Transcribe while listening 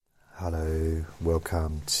Hello,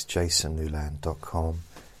 welcome to jasonnewland.com.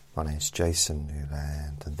 My name is Jason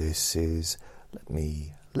Newland, and this is Let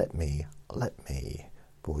Me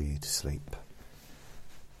Bore You to Sleep.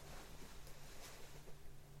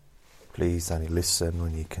 Please only listen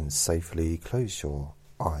when you can safely close your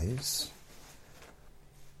eyes.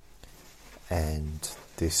 And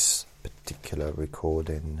this particular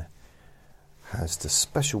recording has the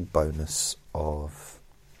special bonus of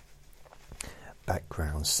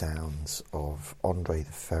background sounds of Andre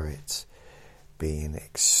the Ferret being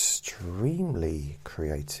extremely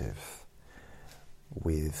creative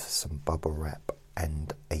with some bubble wrap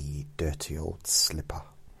and a dirty old slipper.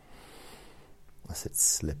 I said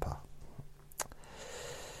slipper.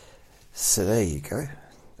 So there you go.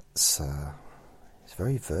 It's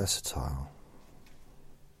very versatile.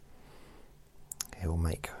 He'll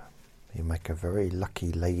make a very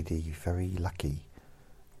lucky lady very lucky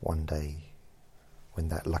one day when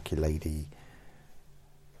that lucky lady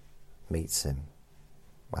meets him.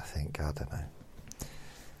 I don't know.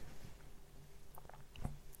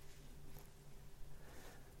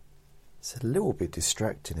 It's a little bit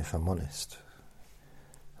distracting, if I'm honest.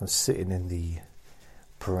 I'm sitting in the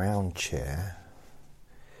brown chair.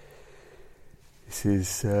 This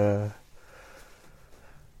is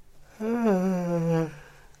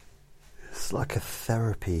it's like a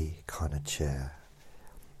therapy kind of chair.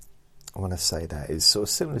 When I say that, it's sort of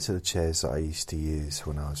similar to the chairs that I used to use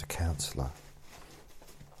when I was a counsellor.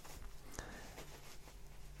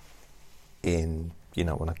 When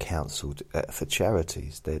I counselled for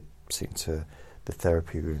charities, the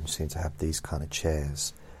therapy rooms seem to have these kind of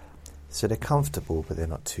chairs. So they're comfortable, but they're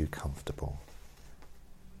not too comfortable.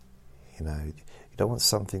 You don't want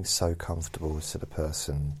something so comfortable so the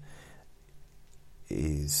person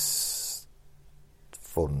is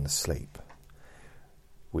falling asleep,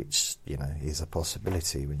 which, is a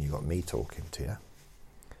possibility when you've got me talking to you.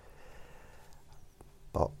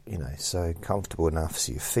 But, so comfortable enough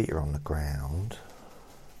so your feet are on the ground,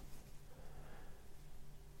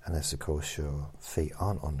 unless, of course, your feet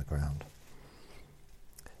aren't on the ground.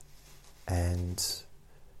 And,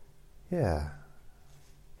 yeah,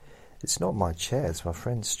 it's not my chair, it's my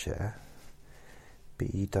friend's chair, but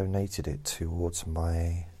he donated it towards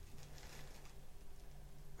my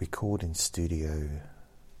recording studio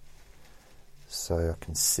so I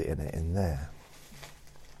can sit in it in there.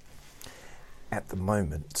 At the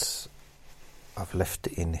moment, I've left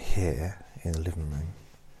it in here in the living room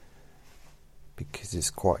because it's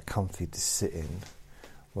quite comfy to sit in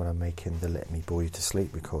when I'm making the Let Me Bore You to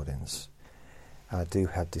Sleep recordings. I do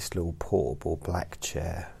have this little portable black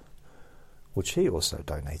chair, which he also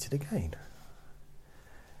donated again.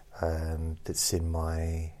 That's in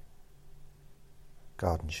my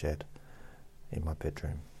garden shed in my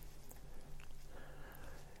bedroom.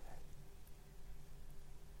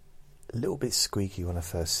 A little bit squeaky when I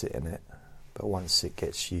first sit in it, but once it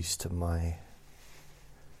gets used to my...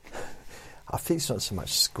 I think it's not so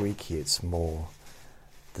much squeaky, it's more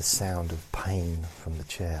the sound of pain from the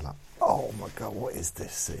chair, like, oh my God, what is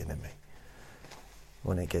this sitting in me?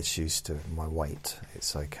 When it gets used to my weight,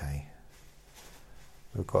 it's okay.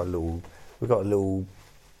 We've got a little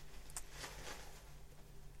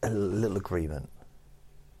agreement.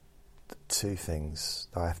 Two things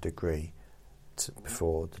I have to agree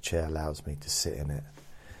before the chair allows me to sit in it.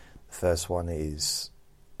 The first one is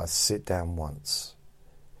I sit down once.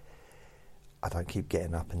 I don't keep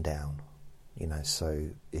getting up and down, so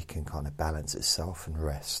it can kind of balance itself and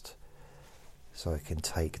rest. So I can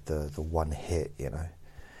take the one hit,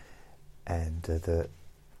 and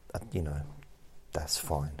that's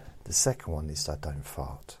fine. The second one is I don't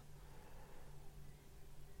fart,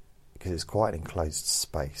 because it's quite an enclosed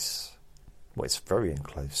space. Well, it's very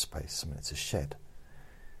enclosed space. It's a shed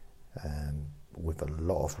with a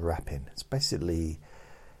lot of wrapping. It's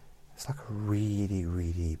like a really,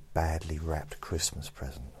 really badly wrapped Christmas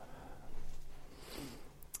present,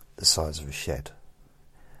 the size of a shed,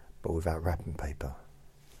 but without wrapping paper,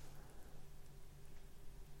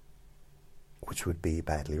 which would be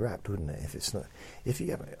badly wrapped, wouldn't it? If it's not,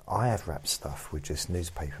 I have wrapped stuff with just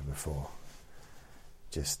newspaper before,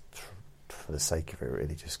 just for the sake of it,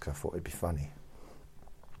 really, just because I thought it'd be funny.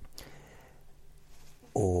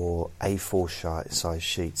 Or A4 size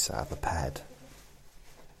sheets out of a pad.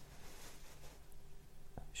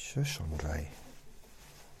 Shush, Andre.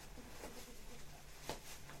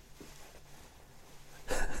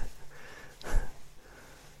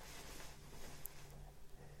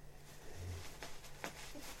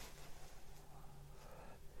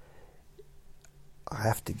 I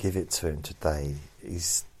have to give it to him today.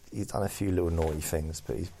 He's done a few little naughty things,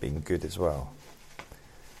 but he's been good as well.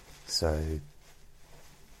 So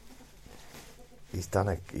he'd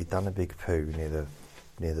done a big poo near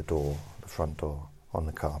the door, the front door, on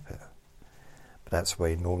the carpet. But that's where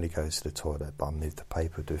he normally goes to the toilet, but I moved the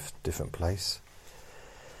paper to a different place.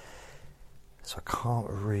 So I can't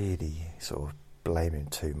really sort of blame him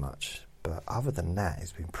too much. But other than that,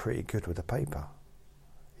 he's been pretty good with the paper.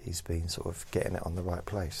 He's been sort of getting it on the right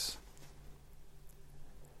place.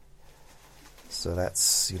 So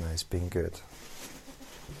that's, it's been good.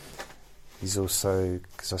 He's also,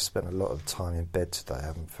 because I spent a lot of time in bed today, I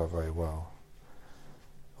haven't felt very well.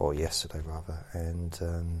 Or yesterday rather,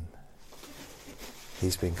 and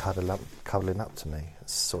he's been cuddling up to me,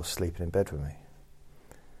 sort of sleeping in bed with me.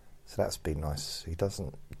 So that's been nice. He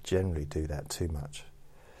doesn't generally do that too much,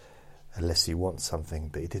 unless he wants something,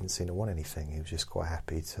 but he didn't seem to want anything. He was just quite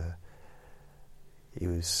happy to... He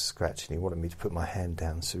was scratching. He wanted me to put my hand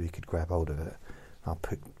down so he could grab hold of it. I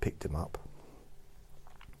picked him up.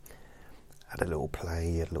 Had a little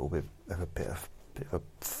play, had a bit of a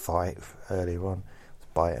fight earlier on. He was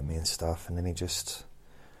biting me and stuff, and then he just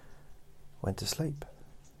went to sleep.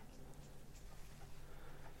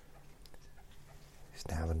 He's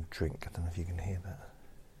now having a drink. I don't know if you can hear that.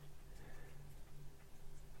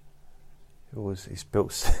 He's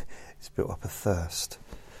built up a thirst.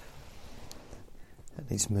 And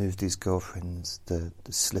he's moved his girlfriend's the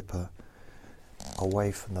slipper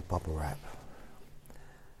away from the bubble wrap.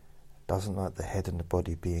 Doesn't like the head and the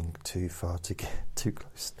body being too close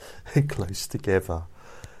together.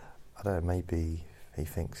 I don't know, maybe he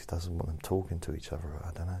thinks he doesn't want them talking to each other,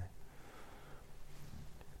 I don't know.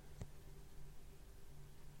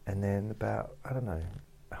 And then about, I don't know,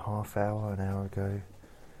 an hour ago,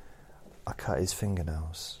 I cut his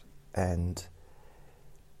fingernails, and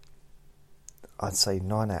I'd say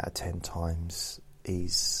 9 out of 10 times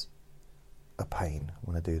he's a pain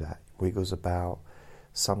when I do that.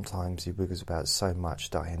 Sometimes he wiggles about so much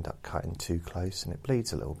that I end up cutting too close and it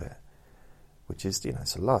bleeds a little bit, which is,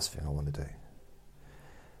 it's the last thing I want to do.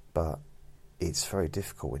 But it's very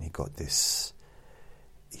difficult when you've got this,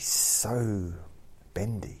 he's so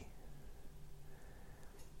bendy.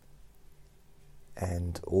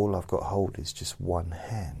 And all I've got hold is just one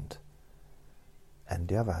hand. And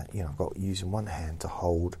the other, I've got using one hand to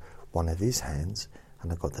hold one of his hands,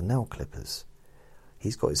 and I've got the nail clippers.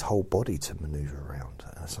 He's got his whole body to manoeuvre around.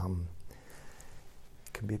 So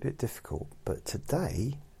it can be a bit difficult. But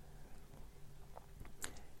today,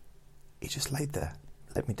 he just laid there,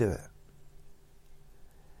 let me do it.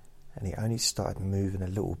 And he only started moving a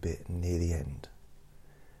little bit near the end.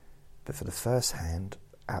 But for the first hand,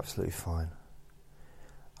 absolutely fine.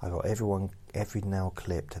 I got every nail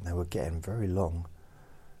clipped, and they were getting very long.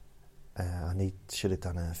 Should have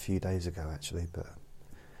done it a few days ago actually, but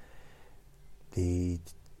they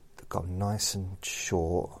got them nice and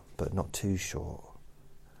short, but not too short,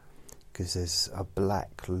 because there's a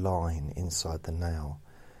black line inside the nail.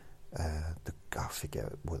 I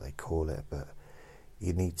forget what they call it, but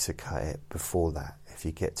you need to cut it before that. If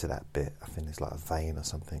you get to that bit, I think there's like a vein or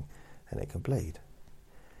something, and it can bleed.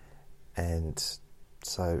 And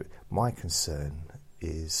so my concern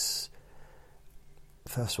is,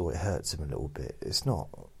 first of all, it hurts him a little bit. It's not,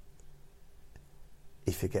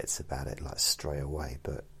 he forgets about it like straight away,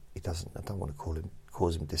 but I don't want to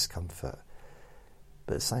cause him discomfort.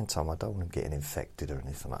 But at the same time, I don't want him getting infected or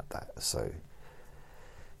anything like that. So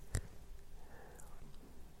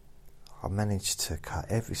I managed to cut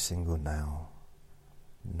every single nail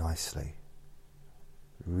nicely.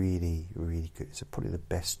 Really, really good. It's probably the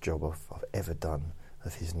best job I've ever done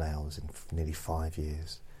of his nails in nearly 5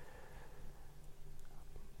 years.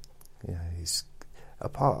 He's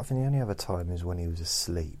apart. I think the only other time is when he was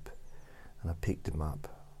asleep, and I picked him up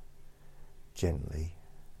gently.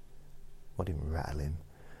 I didn't rattle him,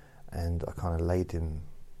 and I kind of laid him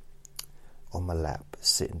on my lap,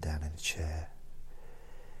 sitting down in a chair,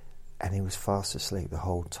 and he was fast asleep the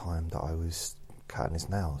whole time that I was cutting his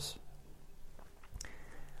nails.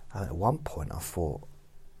 And at one point, I thought,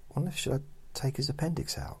 should I take his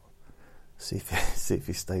appendix out, see if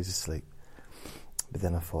he stays asleep? But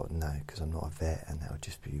then I thought, no, because I'm not a vet, and that would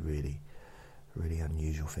just be really, really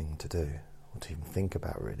unusual thing to do, or to even think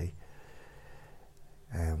about, really.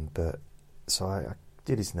 But so I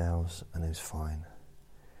did his nails, and it was fine.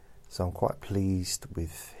 So I'm quite pleased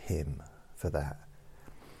with him for that.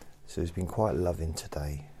 So he's been quite loving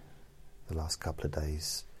today, the last couple of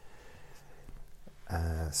days,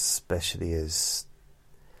 especially as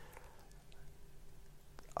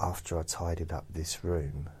after I tidied up this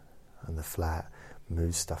room and the flat,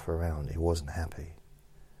 moved stuff around, he wasn't happy.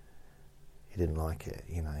 He didn't like it,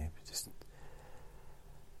 just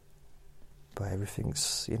But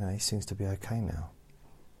everything's, he seems to be okay now.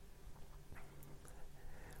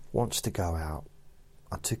 Wants to go out.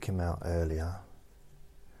 I took him out earlier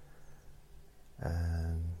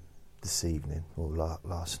this evening, or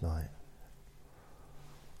last night.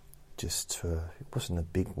 Just for, it wasn't a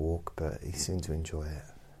big walk, but he seemed to enjoy it.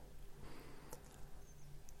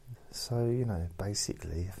 So,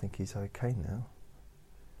 basically, I think he's okay now.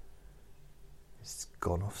 He's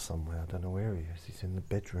gone off somewhere, I don't know where he is. He's in the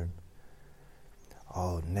bedroom.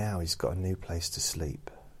 Oh, now he's got a new place to sleep.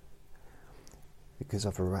 Because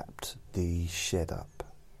I've wrapped the shed up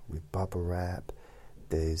with bubble wrap.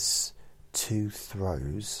 There's 2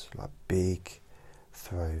 throws, like big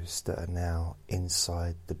throws, that are now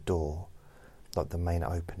inside the door, like the main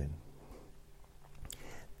opening.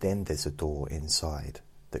 Then there's a door inside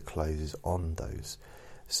that closes on those,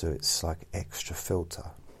 so it's like extra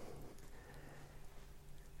filter.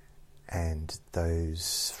 And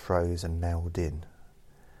those throws are nailed in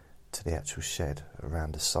to the actual shed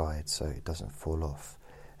around the side, so it doesn't fall off,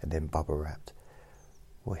 and then bubble wrapped.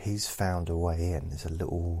 Well, he's found a way in. There's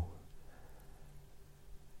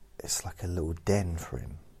it's like a little den for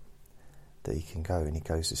him that he can go, and he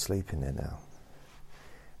goes to sleep in there now.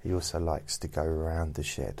 He also likes to go around the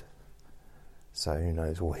shed, so who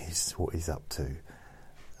knows what he's up to.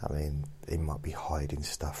 I mean, he might be hiding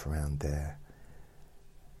stuff around there.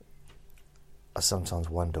 I sometimes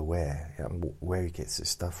wonder where he gets his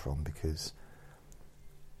stuff from, because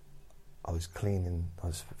I was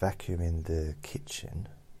vacuuming the kitchen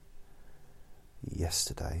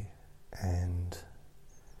yesterday, and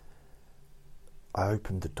I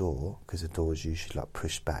opened the door, because the door is usually like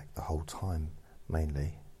pushed back the whole time,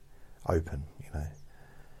 mainly open, and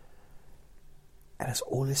there's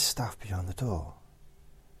all this stuff behind the door,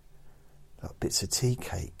 like bits of tea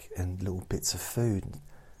cake and little bits of food.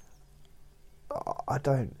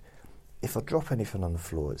 If I drop anything on the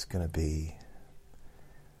floor, it's going to be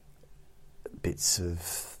bits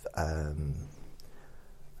of,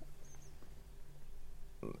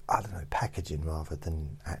 packaging rather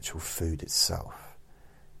than actual food itself.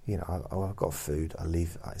 I've got food, I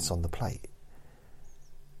leave, it's on the plate.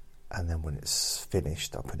 And then when it's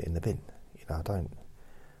finished, I put it in the bin. I don't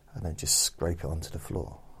just scrape it onto the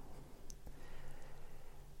floor.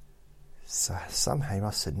 So somehow he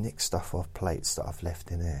must have nicked stuff off plates that I've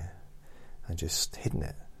left in there and just hidden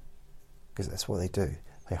it. Because that's what they do.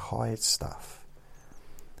 They hide stuff.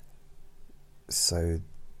 So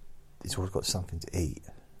he's always got something to eat.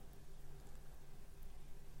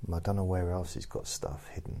 I don't know where else he's got stuff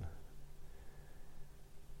hidden.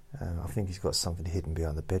 I think he's got something hidden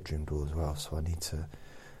behind the bedroom door as well, so I need to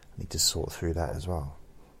sort through that as well.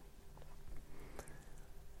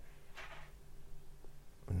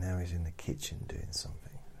 Now he's in the kitchen doing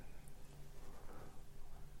something.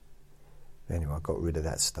 Anyway, I got rid of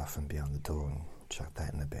that stuff and behind the door and chucked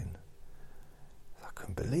that in the bin. I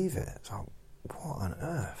couldn't believe it. It's like, what on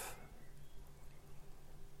earth?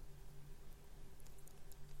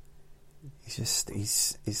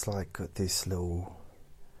 He's like got this little,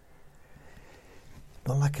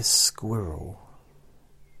 not like a squirrel,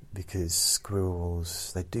 because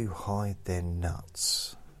squirrels, they do hide their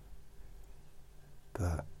nuts.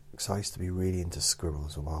 But, because I used to be really into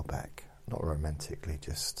squirrels a while back, not romantically,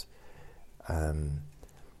 just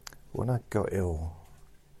when I got ill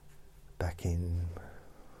back in,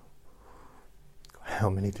 how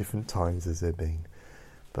many different times has there been?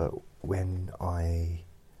 But when I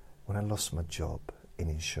lost my job in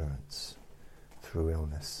insurance through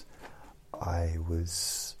illness, it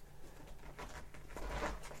was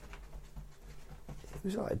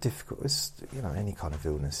like difficult. Any kind of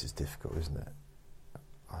illness is difficult, isn't it?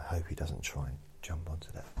 I hope he doesn't try and jump onto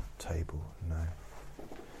that table. No.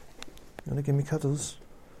 You want to give me cuddles?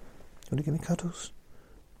 You want to give me cuddles?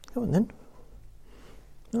 Go on then.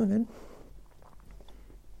 Go on then.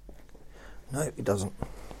 No, he doesn't.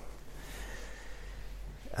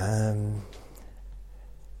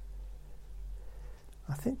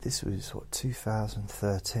 I think this was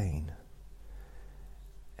 2013,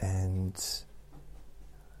 and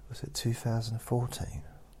was it 2014?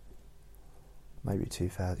 Maybe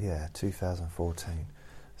 2014,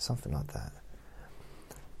 something like that.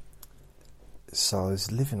 So I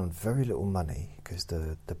was living on very little money, because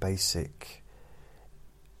the basic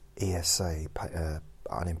ESA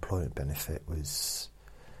unemployment benefit was,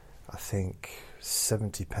 I think,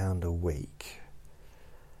 £70 a week.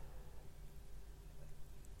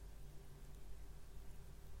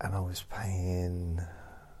 And I was paying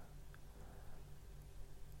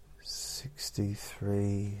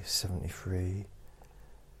 73.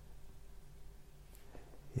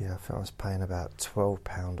 Yeah, I think I was paying about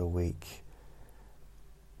 £12 a week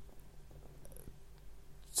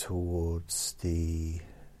towards the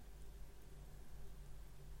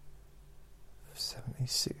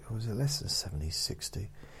 76, or was it less than 70, 60?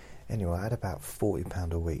 Anyway, I had about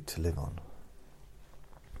 £40 a week to live on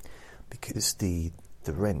because the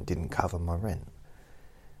rent didn't cover my rent.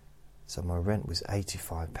 So my rent was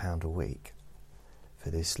 £85 a week for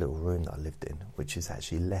this little room that I lived in, which is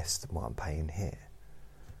actually less than what I'm paying here.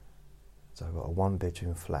 So I've got a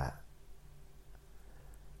 1-bedroom flat,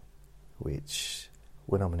 which,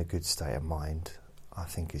 when I'm in a good state of mind, I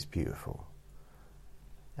think is beautiful.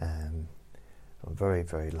 I'm very,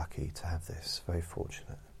 very lucky to have this, very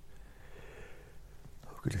fortunate.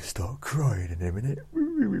 I'm going to start crying in a minute.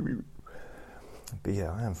 But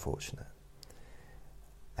yeah, I am fortunate.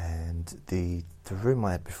 And the room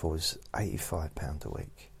I had before was £85 a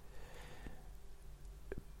week.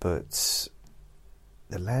 But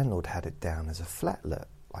the landlord had it down as a flatlet,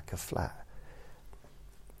 like a flat,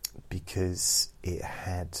 because it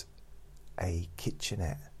had a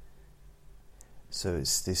kitchenette. So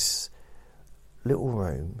it's this little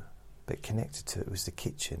room, but connected to it was the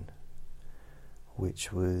kitchen,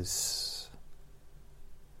 which was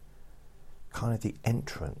kind of the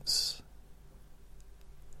entrance.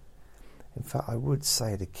 In fact, I would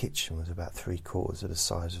say the kitchen was about 3/4 of the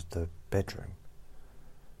size of the bedroom.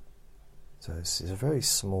 So it's a very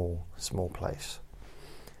small place.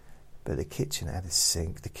 But the kitchen had a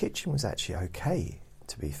sink. The kitchen was actually okay,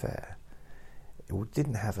 to be fair. It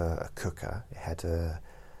didn't have a cooker. It had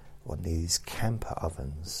one of these camper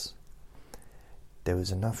ovens. There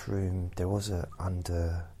was enough room. There was a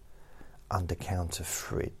under counter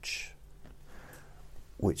fridge,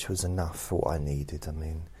 which was enough for what I needed. I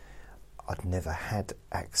mean, I'd never had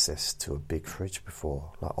access to a big fridge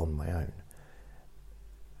before, like on my own.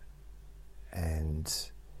 And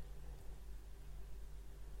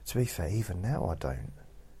to be fair, even now I don't,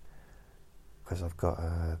 because I've got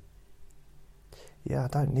I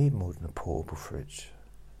don't need more than a portable fridge.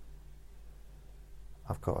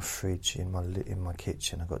 I've got a fridge in my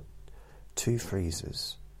kitchen. I've got 2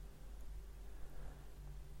 freezers,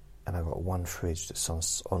 and I've got 1 fridge that's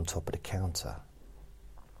on top of the counter,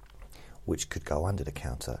 which could go under the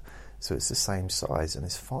counter. So it's the same size and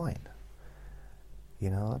it's fine. You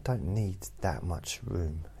know, I don't need that much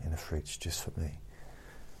room in a fridge just for me.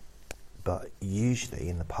 But usually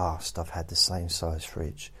in the past I've had the same size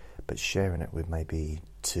fridge, but sharing it with maybe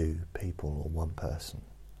 2 people or 1 person,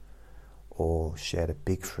 or shared a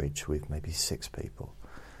big fridge with maybe 6 people.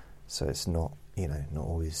 So it's not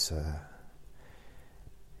always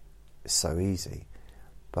so easy.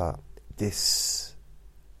 But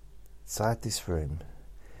so I had this room,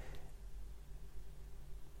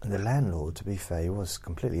 and the landlord, to be fair, he was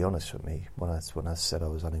completely honest with me when I said I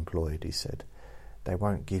was unemployed. He said, they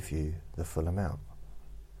won't give you the full amount.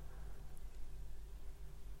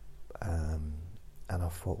 And I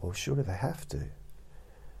thought, well, surely they have to.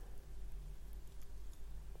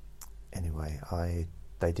 Anyway,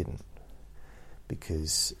 they didn't,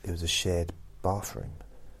 because it was a shared bathroom.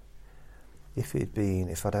 If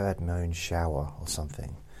I'd had my own shower or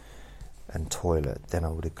something and toilet, then I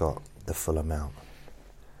would have got the full amount,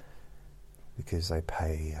 because they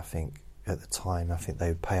pay, I think at the time, they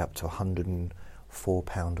would pay up to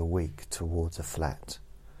 £104 a week towards a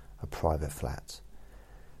private flat.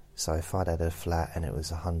 So if I'd had a flat and it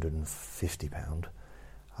was £150,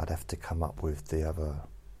 I'd have to come up with the other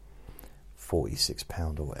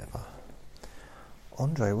 £46 or whatever.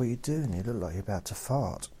 Andre, what are you doing? You look like you're about to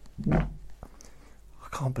fart. I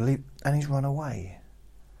can't believe... And he's run away.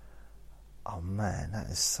 Oh man, that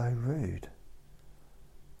is so rude.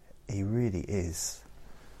 He really is.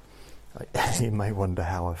 You may wonder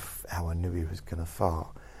how I knew he was going to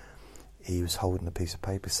fart. He was holding a piece of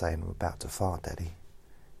paper saying, "I'm about to fart, Daddy."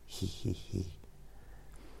 He.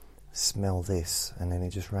 Smell this, and then he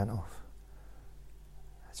just ran off.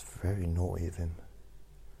 That's very naughty of him.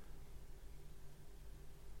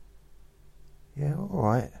 Yeah, all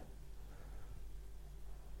right.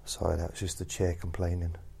 Sorry, that was just the chair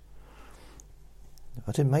complaining.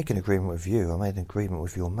 I didn't make an agreement with you. I made an agreement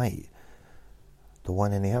with your mate, the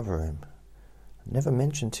one in the other room. I never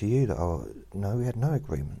mentioned to you that, no, we had no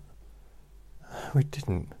agreement. We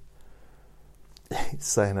didn't. It's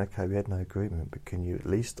saying, okay, we had no agreement, but can you at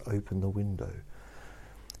least open the window?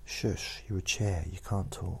 Shush, you're a chair, you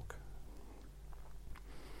can't talk.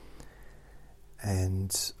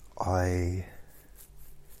 And so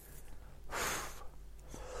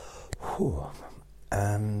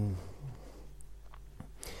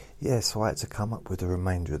I had to come up with the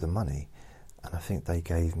remainder of the money, and I think they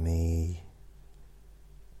gave me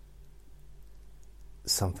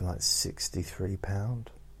something like £63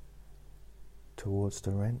 towards the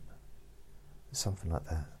rent, something like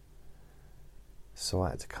that. So I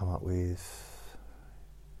had to come up with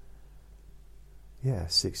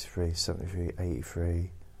 63, 73, 83,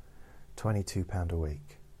 £22 a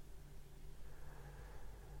week.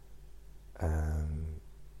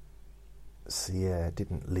 So it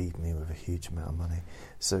didn't leave me with a huge amount of money.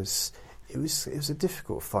 So it was a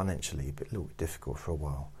difficult financially, but a little bit difficult for a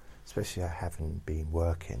while, especially having been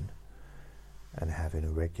working and having a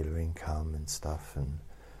regular income and stuff, and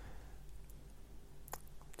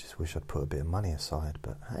just wish I'd put a bit of money aside,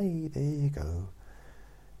 but hey, there you go.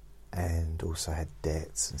 And also had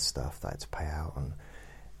debts and stuff that I had to pay out on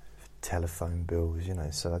telephone bills,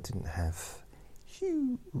 so I didn't have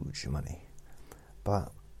huge money.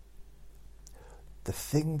 But the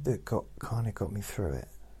thing that got me through it,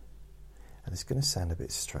 and it's going to sound a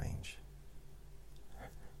bit strange,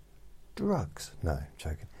 drugs, no,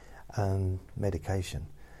 joking, medication.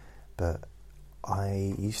 But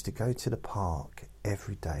I used to go to the park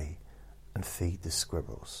every day and feed the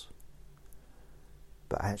squirrels,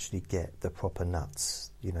 but actually get the proper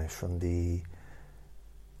nuts, from the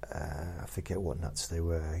I forget what nuts they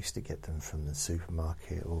were. I used to get them from the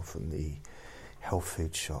supermarket or from the health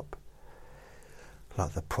food shop,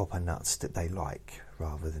 like the proper nuts that they like,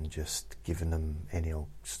 rather than just giving them any old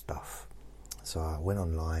stuff. So I went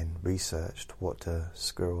online, researched what the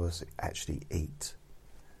squirrels actually eat,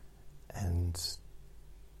 and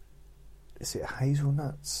is it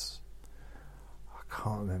hazelnuts? I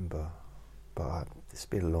can't remember, but it's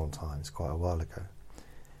been a long time, it's quite a while ago.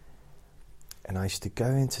 And I used to go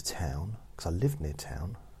into town, because I lived near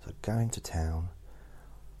town, so I'd go into town,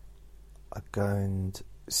 I'd go and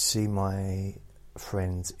see my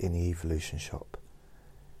friends in the evolution shop,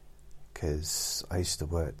 because I used to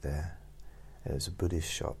work there. It was a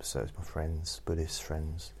Buddhist shop, so it was my Buddhist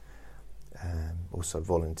friends. Also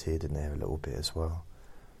volunteered in there a little bit as well.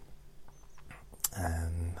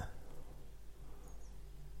 And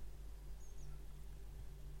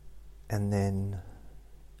then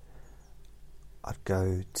I'd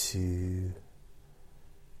go to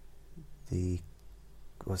the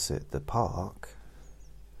park,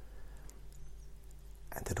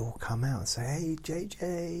 and they'd all come out and say, "Hey,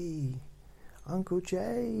 JJ, Uncle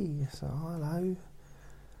Jay." So, hello.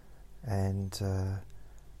 And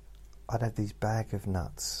I'd have these bag of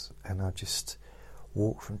nuts, and I'd just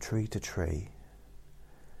walk from tree to tree,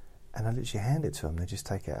 and I literally hand it to them. They just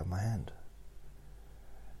take it out of my hand.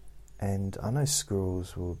 And I know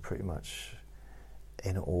squirrels were pretty much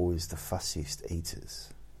always the fussiest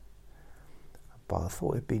eaters, but I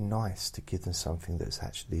thought it'd be nice to give them something that's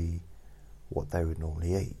actually what they would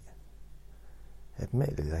normally eat.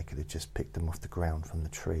 Admittedly, they could have just picked them off the ground from the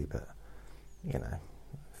tree, but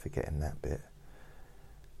forgetting that bit.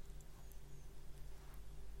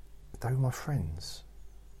 They were my friends,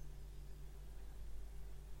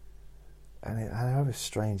 and however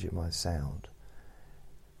strange it might sound,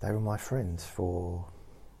 they were my friends for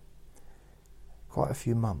quite a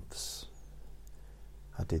few months.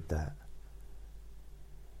 I did that.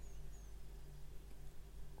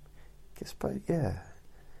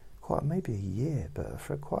 Maybe a year, but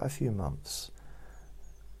for quite a few months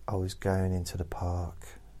I was going into the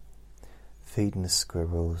park, feeding the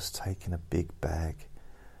squirrels, taking a big bag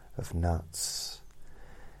of nuts,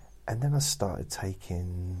 and then I started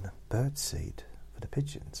taking birdseed for the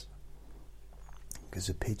pigeons, because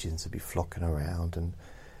the pigeons would be flocking around,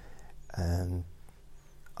 and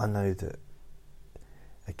I know that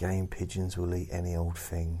again pigeons will eat any old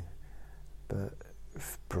thing, but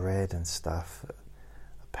bread and stuff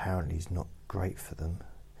apparently is not great for them.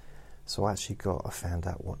 So I found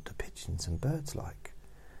out what the pigeons and birds like,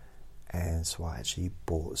 and so I actually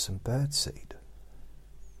bought some birdseed.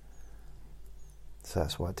 So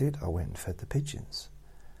that's what I did. I went and fed the pigeons.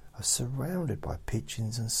 I was surrounded by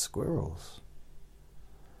pigeons and squirrels.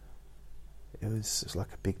 It was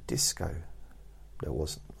like a big disco. There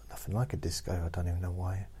wasn't nothing like a disco. I don't even know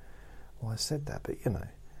why I said that, but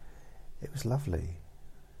it was lovely.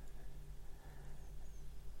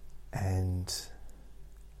 And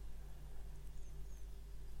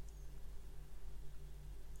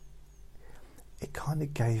it kind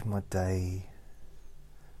of gave my day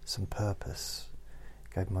some purpose,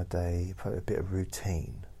 gave my day a bit of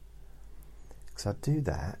routine. Because I'd do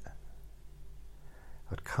that,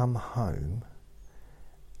 I'd come home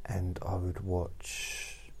and I would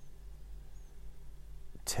watch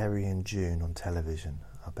Terry and June on television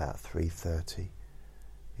about 3:30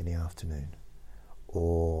 in the afternoon,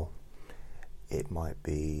 or it might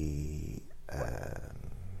be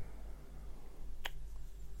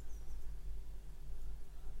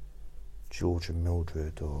George and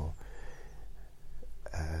Mildred, or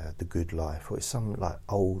The Good Life, or it's some like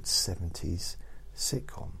old 70s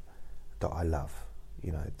sitcom that I love,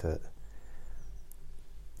 you know, that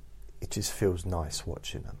it just feels nice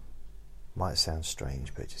watching them. Might sound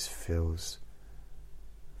strange, but it just feels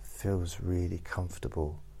really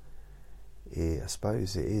comfortable. I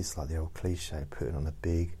suppose it is like the old cliche, putting on a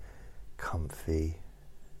big comfy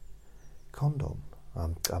condom,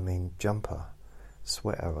 jumper,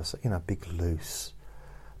 sweater, or you know, big loose.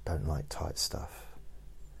 Don't like tight stuff.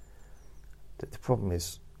 The problem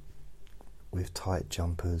is with tight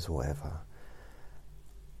jumpers or whatever,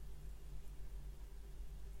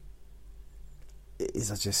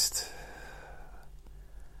 is I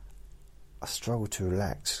struggle to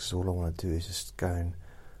relax, because all I want to do is just go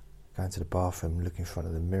into the bathroom, look in front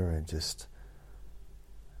of the mirror and just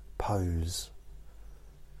pose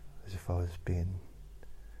as if I was having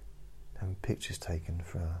pictures taken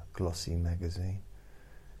for a glossy magazine.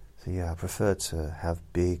 So yeah, I prefer to have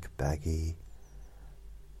big baggy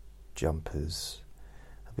jumpers.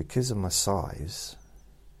 Because of my size,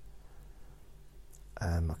 I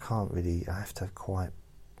have to have quite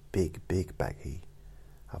big baggy,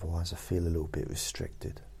 otherwise I feel a little bit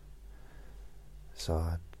restricted. So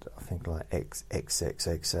I think like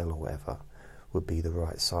XXXL or whatever would be the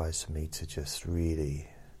right size for me to just really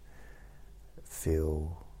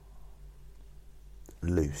feel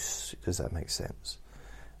loose. Does that make sense?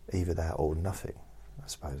 Either that or nothing. I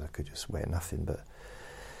suppose I could just wear nothing, but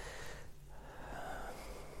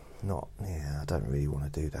I don't really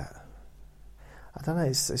want to do that. I don't know,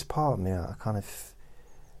 it's part of me. I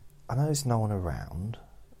know there's no one around.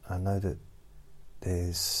 I know that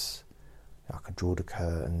I can draw the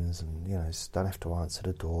curtains, and you know, don't have to answer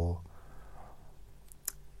the door.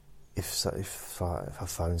 If I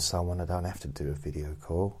phone someone, I don't have to do a video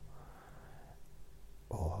call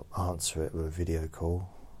or answer it with a video call,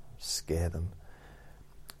 scare them.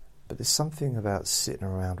 But there's something about sitting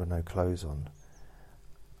around with no clothes on.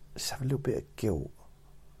 Just have a little bit of guilt.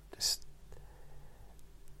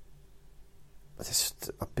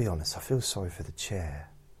 I'll be honest, I feel sorry for the chair.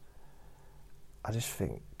 I just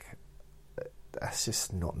think that's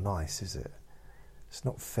just not nice, is it? It's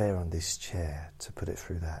not fair on this chair to put it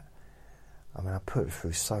through that. I mean, I put it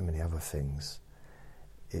through so many other things.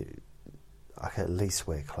 I can at least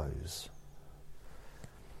wear clothes.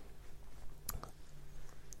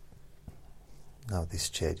 No, this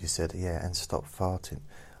chair, you said, yeah, and stop farting.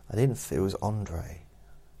 I didn't feel it was Andre.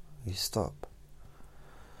 You stop.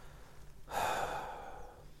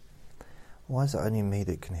 Why is it only me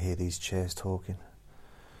that can hear these chairs talking?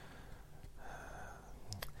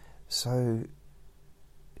 So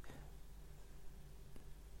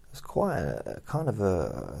it's quite a kind of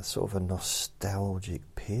a sort of a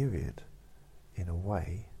nostalgic period in a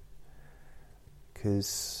way,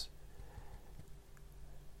 because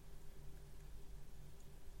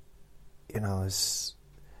I was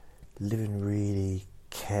living really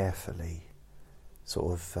carefully,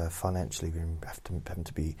 sort of financially, having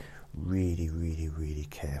to be really, really, really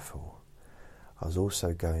careful. I was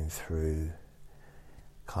also going through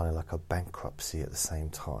kind of like a bankruptcy at the same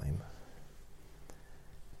time,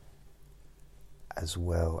 as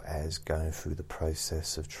well as going through the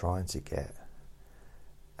process of trying to get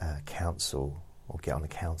counsel or get on a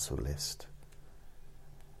council list,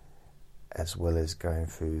 as well as going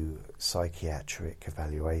through psychiatric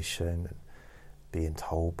evaluation and being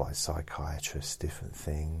told by psychiatrists different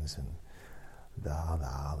things and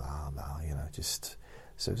just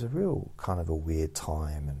so it was a real kind of a weird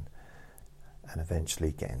time, and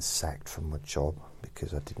eventually getting sacked from my job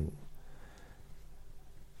because I didn't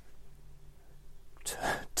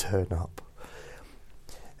turn up.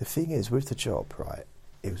 The thing is, with the job, right,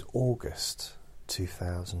 it was August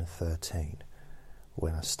 2013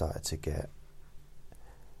 when I started to get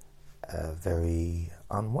very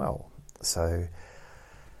unwell. So,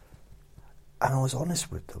 and I was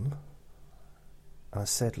honest with them. And I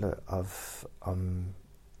said, look, I've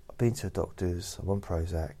been to the doctors, I'm on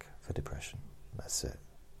Prozac for depression, that's it.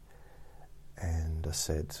 And I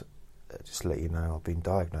said, just to let you know, I've been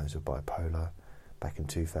diagnosed with bipolar back in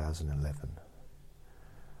 2011.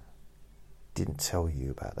 Didn't tell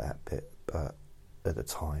you about that bit, but at the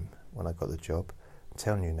time, when I got the job, I'm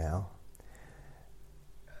telling you now,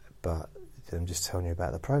 but I'm just telling you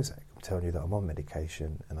about the Prozac. I'm telling you that I'm on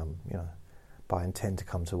medication, and but I intend to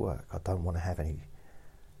come to work. I don't want to have any...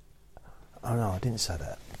 Oh no, I didn't say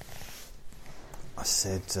that. I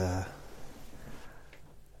said,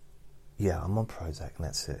 yeah, I'm on Prozac and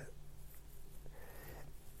that's it.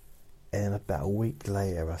 And about a week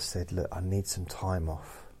later I said, look, I need some time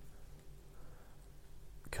off.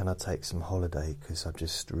 Can I take some holiday, because I'm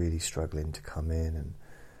just really struggling to come in, and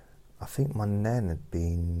I think my nan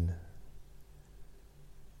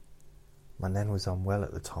was unwell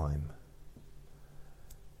at the time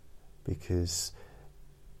because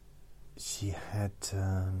she had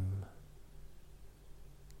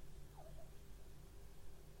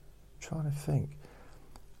trying to think.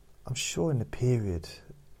 I'm sure in the period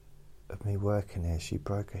of me working there, she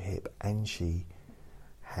broke her hip and she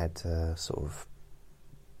had sort of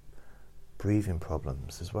breathing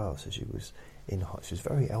problems as well. So she was she was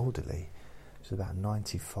very elderly. She was about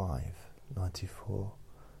 95, 94,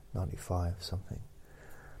 95, something.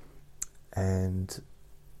 And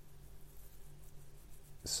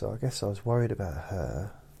so I guess I was worried about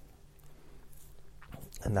her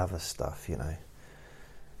and other stuff, you know.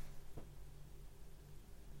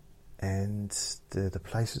 And the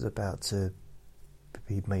place was about to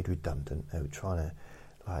be made redundant. They were trying to,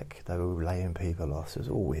 they were laying people off. So it was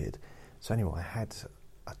all weird. So anyway, I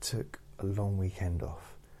took a long weekend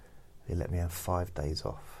off. They let me have 5 days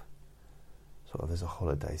off, sort of as a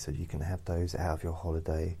holiday. So you can have those out of your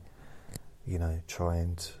holiday, you know, try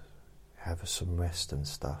and have some rest and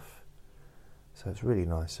stuff. So it's really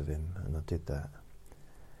nice of him, and I did that.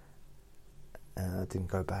 And I didn't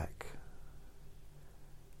go back.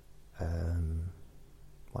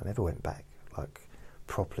 I never went back,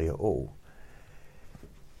 properly at all.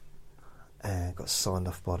 And got signed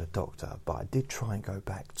off by the doctor, but I did try and go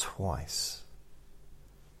back twice.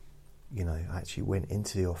 You know, I actually went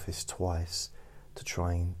into the office twice to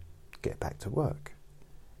try and get back to work.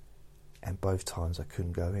 And both times I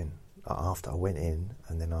couldn't go in. After I went in,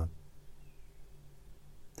 and then I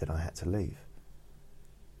had to leave.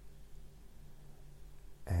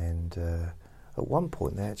 And at one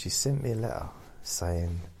point they actually sent me a letter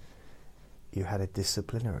saying you had a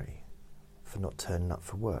disciplinary for not turning up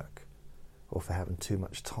for work or for having too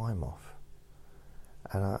much time off.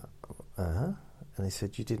 And and they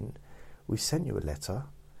said, we sent you a letter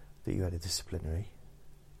that you had a disciplinary.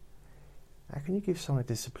 How can you give someone a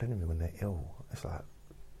disciplinary when they're ill? It's like,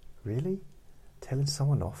 really? Telling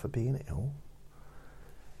someone off for being ill?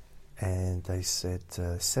 And they said,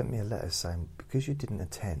 sent me a letter saying, because you didn't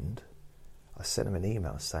attend, I sent them an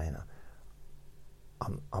email saying,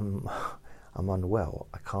 I'm unwell,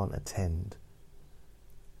 I can't attend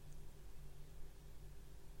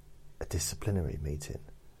a disciplinary meeting.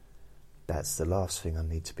 That's the last thing I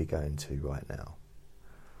need to be going to right now.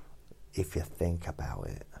 If you think about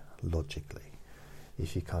it logically,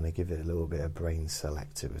 if you kind of give it a little bit of brain cell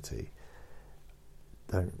activity,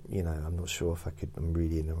 I'm not sure if I'm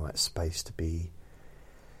really in the right space to be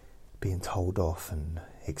being told off and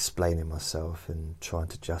explaining myself and trying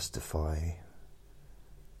to justify,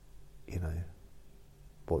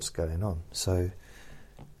 what's going on. So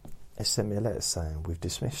they sent me a letter saying, we've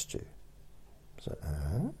dismissed you. So,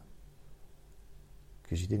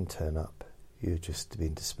 because you didn't turn up, you're just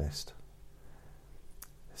being dismissed.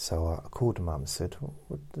 So I called them up and said,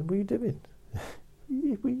 what are you doing?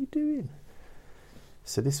 What are you doing?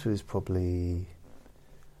 So this was probably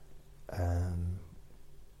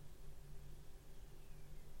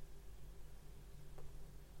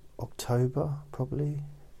October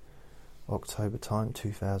time,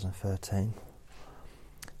 2013.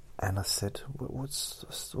 And I said, what's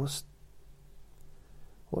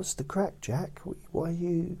the crack, Jack? Why are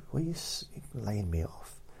you laying me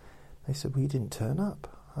off? They said, well, you didn't turn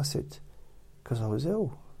up. I said, because I was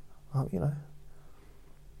ill. I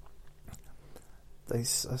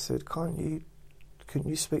said, couldn't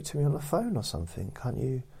you speak to me on the phone or something? Are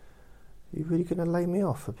you really going to lay me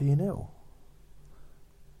off for being ill?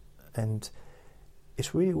 And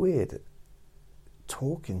it's really weird.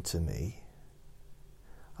 Talking to me,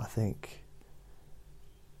 I think,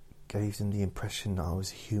 gave them the impression that I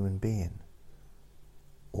was a human being,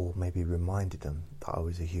 or maybe reminded them that I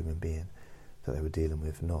was a human being that they were dealing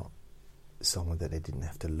with, not someone that they didn't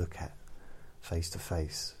have to look at face to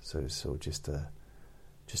face. So it was sort of just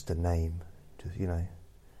a name,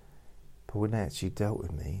 But when they actually dealt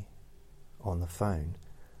with me on the phone,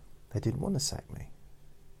 they didn't want to sack me.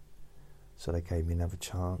 So they gave me another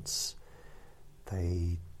chance.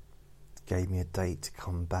 They gave me a date to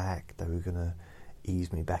come back. They were going to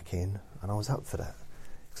ease me back in, and I was up for that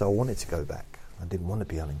because I wanted to go back. I didn't want to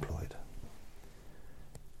be unemployed.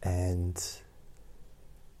 And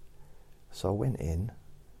so I went in.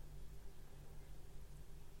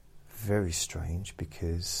 Very strange,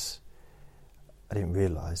 because I didn't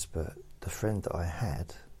realise, but the friend that I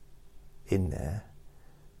had in there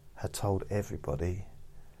had told everybody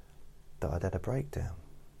that I'd had a breakdown,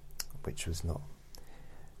 which was not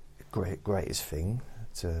the greatest thing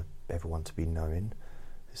to everyone to be knowing.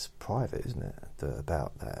 It's private, isn't it,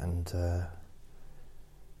 about that? And so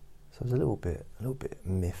So I was a little bit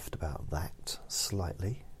miffed about that,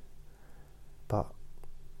 slightly, but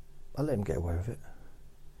I let him get away with it.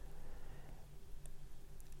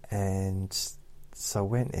 And so I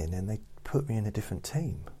went in and they put me in a different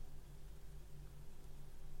team.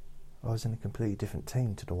 I was in a completely different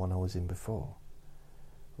team to the one I was in before,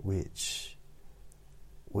 which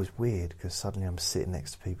was weird because suddenly I'm sitting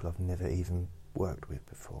next to people I've never even worked with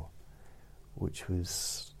before, which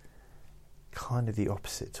was kind of the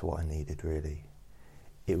opposite to what I needed, really.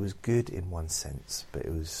 It was good in one sense, but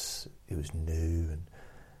it was new,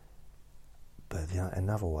 but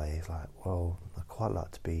another way is like, well, I quite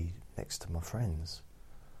like to be next to my friends,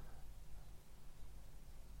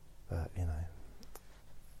 but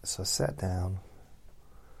so I sat down.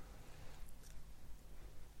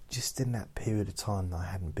 Just in that period of time that I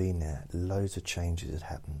hadn't been there, loads of changes had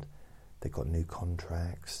happened. They got new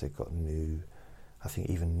contracts, they got new, I think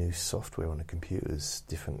even new software on the computers,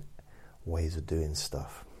 different ways of doing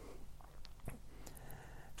stuff.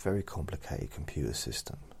 Very complicated computer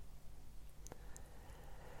system.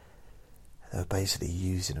 They were basically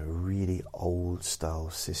using a really old style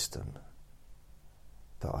system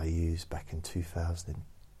that I used back in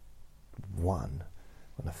 2001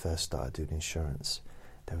 when I first started doing insurance.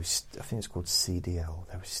 I think it's called CDL.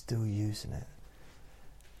 They were still using it.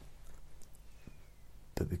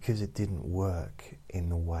 But because it didn't work in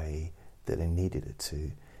the way that they needed it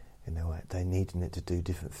to, they needed it to do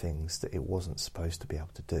different things that it wasn't supposed to be able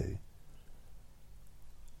to do.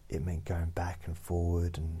 It meant going back and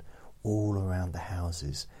forward and all around the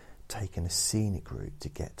houses, taking a scenic route to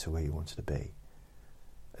get to where you wanted to be.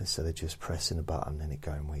 Instead of just pressing a button and it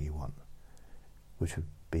going where you want, which would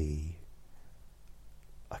be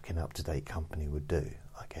like an up-to-date company would do,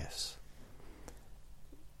 I guess.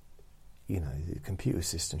 The computer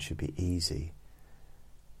system should be easy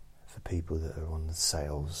for people that are on the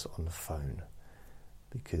sales on the phone,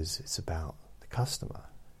 because it's about the customer.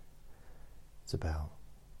 It's about,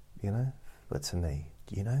 but to me,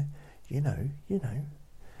 you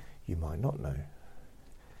might not know,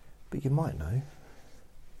 but you might know.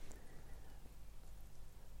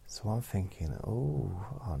 So I'm thinking,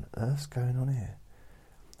 what on earth's going on here?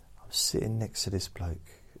 I'm sitting next to this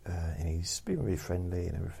bloke, and he's been really friendly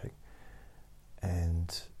and everything.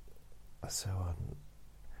 And I said,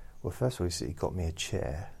 well, first of all, he got me a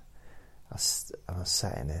chair, and I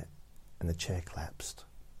sat in it, and the chair collapsed.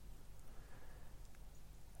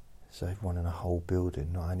 So everyone in the whole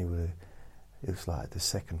building, not only were, it was like the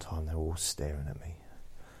second time they were all staring at me.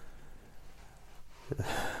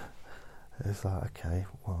 It was like, okay,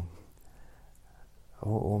 well,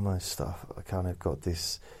 almost stuff. I kind of got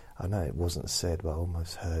this, I know it wasn't said, but I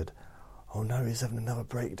almost heard, oh no, he's having another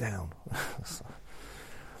breakdown.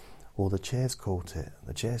 Well, the chair's caught it.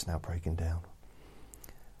 The chair's now breaking down.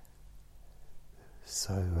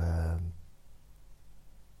 So,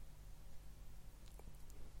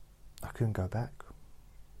 I couldn't go back.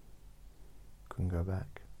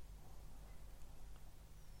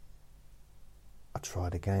 I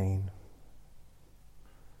tried again,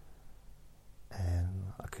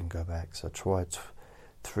 and I couldn't go back. So I tried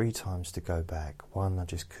 3 times to go back. One, I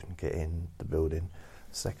just couldn't get in the building.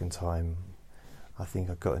 Second time, I think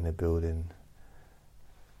I got in the building,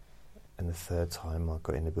 and the third time I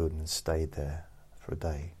got in the building and stayed there for a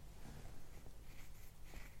day.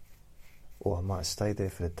 Or I might have stayed there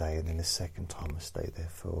for the day, and then the second time I stayed there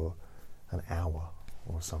for an hour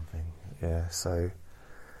or something. Yeah, so...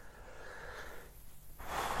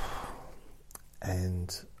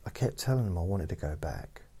 And I kept telling them I wanted to go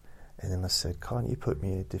back. And then I said, can't you put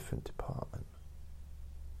me in a different department?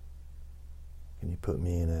 Can you put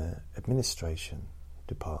me in an administration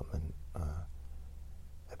department?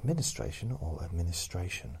 Administration or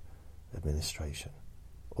administration? Administration.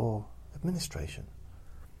 Or administration.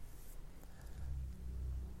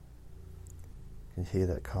 You can hear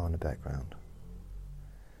that car in the background.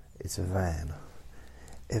 It's a van.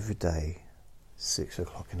 Every day, 6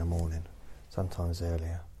 o'clock in the morning. Sometimes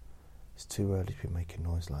earlier. It's too early to be making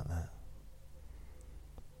noise like that.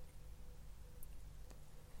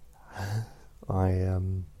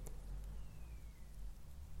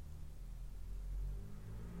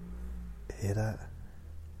 Hear that?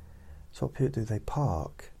 So what people do, they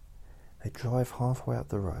park, they drive halfway up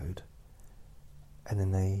the road, and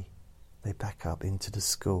then they back up into the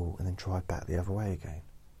school and then drive back the other way again.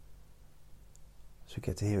 So we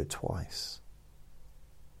get to hear it twice.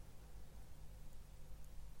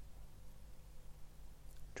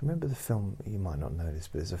 Do you remember the film, you might not know this,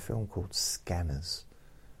 but there's a film called Scanners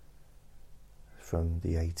from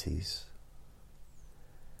the 80s.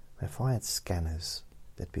 If I had scanners,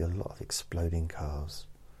 there'd be a lot of exploding cars.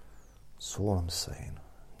 That's all I'm saying.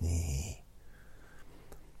 Nee.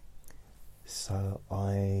 So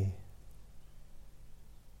I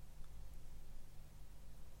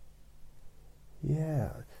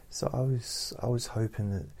was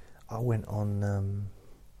hoping that I went on,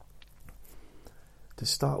 to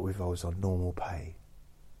start with I was on normal pay.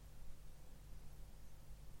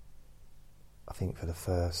 I think for the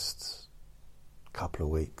first couple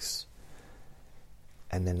of weeks,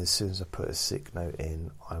 and then as soon as I put a sick note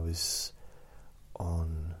in, I was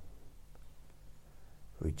on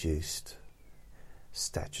reduced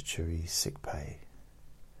statutory sick pay.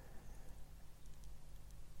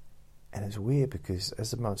 And it's weird because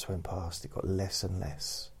as the months went past, it got less and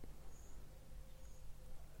less,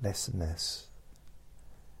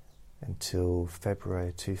 until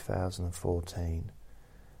February 2014.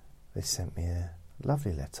 They sent me a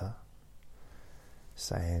lovely letter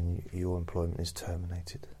saying your employment is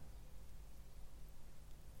terminated.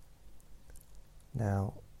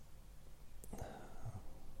 Now,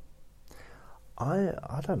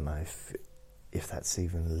 I don't know if that's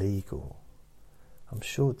even legal. I'm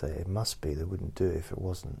sure that it must be. They wouldn't do it if it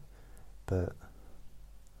wasn't. But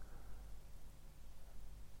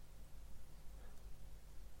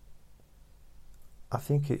I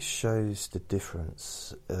think it shows the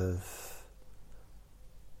difference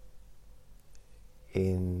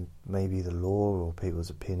in maybe the law or people's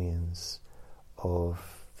opinions of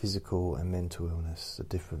physical and mental illness, the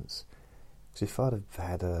difference. Because if I'd have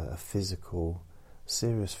had a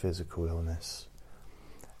serious physical illness,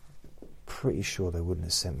 pretty sure they wouldn't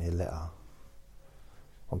have sent me a letter.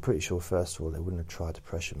 I'm pretty sure, first of all, they wouldn't have tried to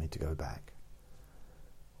pressure me to go back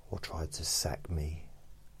or tried to sack me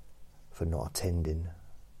for not attending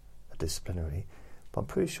a disciplinary. But I'm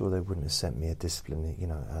pretty sure they wouldn't have sent me a disciplinary,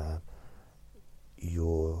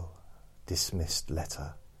 you're dismissed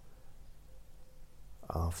letter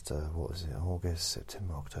after, what was it, August,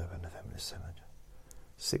 September, October, November, December,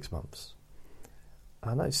 6 months.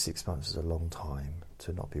 I know 6 months is a long time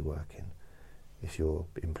to not be working if you're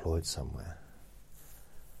employed somewhere.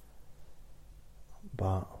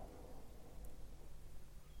 But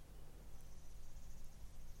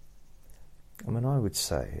I would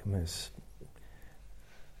say,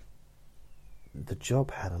 the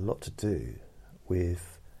job had a lot to do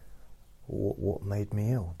with what made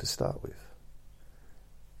me ill to start with.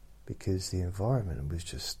 Because the environment was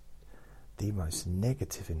just the most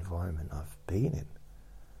negative environment I've been in.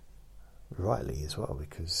 Rightly as well,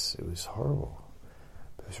 because it was horrible.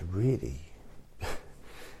 It was really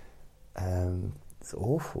it's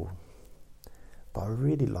awful. But I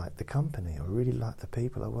really liked the company. I really liked the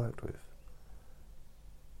people I worked with.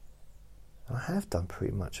 And I have done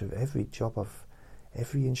pretty much of every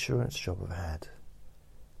insurance job I've had.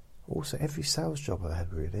 Also every sales job I've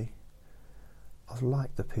had, really. I've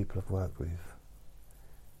liked the people I've worked with.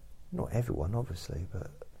 Not everyone, obviously,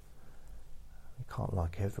 but you can't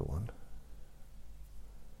like everyone.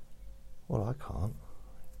 Well, I can't.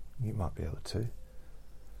 You might be able to.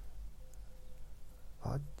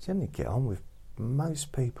 I generally get on with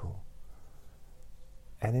most people.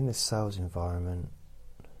 And in a sales environment,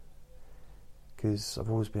 because I've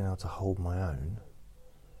always been able to hold my own,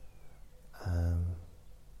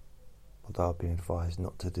 although I've been advised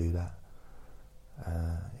not to do that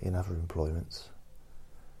in other employments.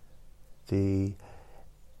 And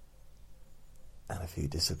a few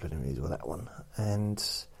disciplinaries with that one. And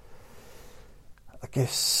I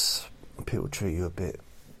guess people treat you with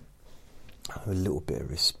a little bit of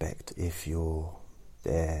respect if you're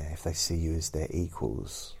there, if they see you as their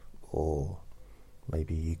equals, or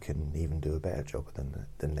maybe you can even do a better job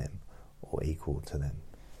than them, or equal to them,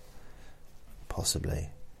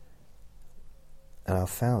 possibly. And I've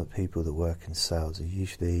found that people that work in sales are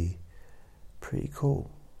usually pretty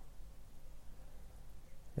cool.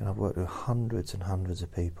 And I've worked with hundreds and hundreds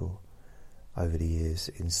of people over the years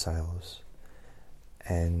in sales,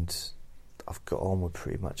 and I've got on with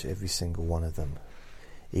pretty much every single one of them.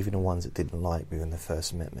 Even the ones that didn't like me when they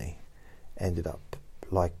first met me ended up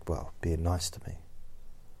being nice to me.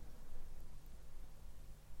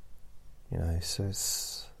 So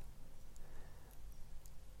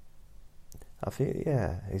I think,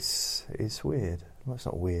 it's weird. Well, it's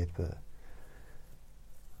not weird, but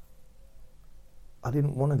I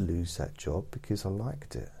didn't want to lose that job because I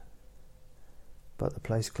liked it. But the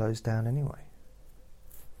place closed down anyway.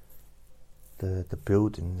 The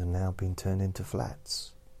buildings are now being turned into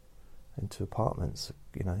flats, into apartments,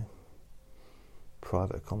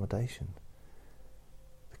 private accommodation.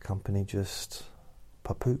 The company just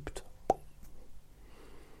pooped.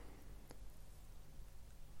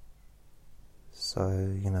 So,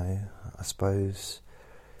 I suppose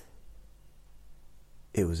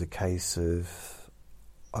it was a case of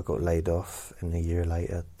I got laid off, and a year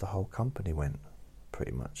later the whole company went,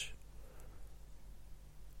 pretty much.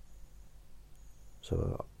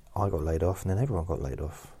 So I got laid off, and then everyone got laid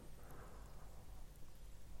off.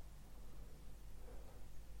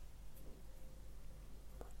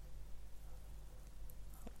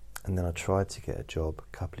 And then I tried to get a job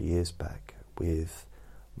a couple of years back with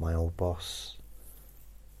my old boss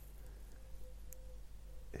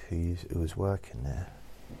who was working there.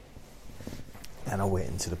 And I went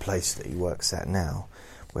into the place that he works at now,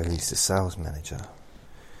 where he's the sales manager.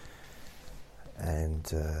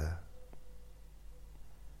 And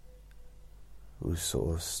was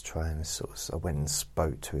sort of trying to I went and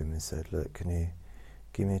spoke to him and said, look, can you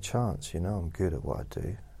give me a chance? You know, I'm good at what I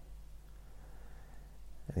do.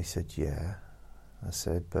 And he said, yeah. I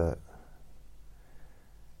said, but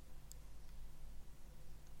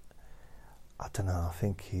I don't know, I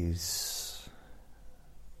think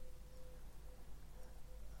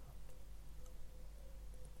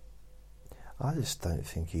I just don't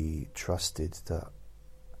think he trusted that.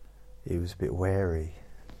 He was a bit wary,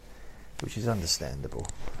 which is understandable.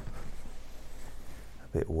 A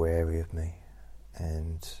bit wary of me.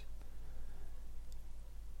 And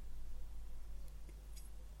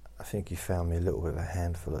I think he found me a little bit of a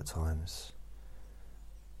handful at times.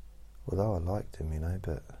 Although I liked him, you know,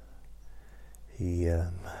 but he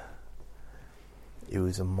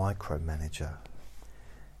was a micromanager,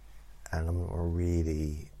 and I'm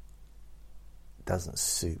really doesn't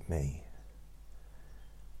suit me,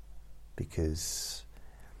 because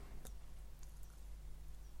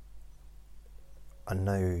I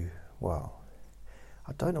know, well,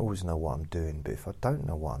 I don't always know what I'm doing, but if I don't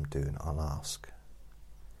know what I'm doing, I'll ask.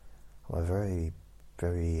 I'm a very,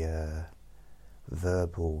 very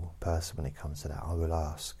verbal person when it comes to that. I will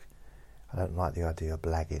ask. I don't like the idea of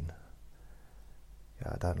blagging.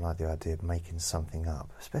 I don't like the idea of making something up,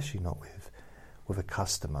 especially not with a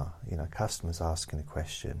customer. You know, customers asking a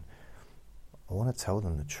question. I want to tell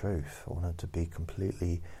them the truth. I want them to be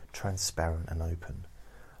completely transparent and open.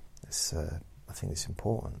 I think it's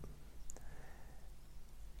important.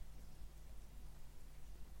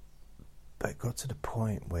 But it got to the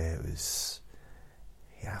point where it was,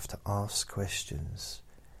 you have to ask questions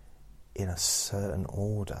in a certain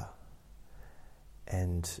order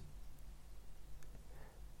and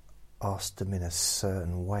ask them in a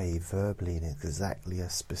certain way, verbally in exactly a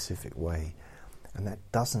specific way, and that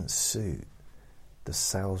doesn't suit the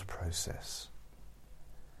sales process,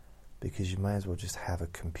 because you may as well just have a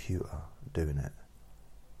computer doing it.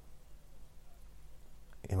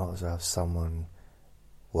 You might as well have someone,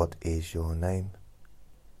 what is your name?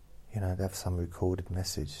 You know, have some recorded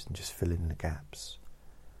message and just fill in the gaps.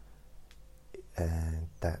 And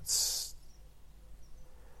that's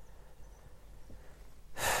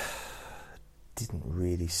didn't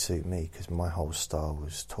really suit me, because my whole style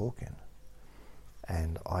was talking,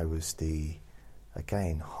 and I was the,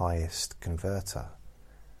 again, highest converter,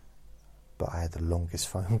 but I had the longest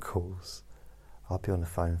phone calls. I'd be on the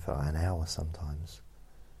phone for an hour sometimes,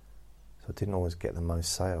 so I didn't always get the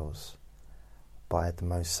most sales, but I had the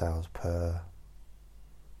most sales per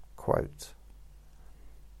quote,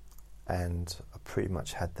 and I pretty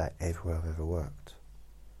much had that everywhere I've ever worked,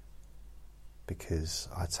 because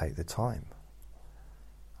I take the time.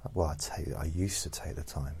 Well, I used to take the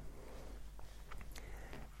time,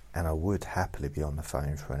 and I would happily be on the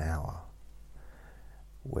phone for an hour,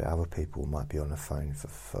 where other people might be on the phone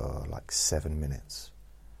for like 7 minutes,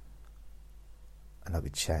 and I'd be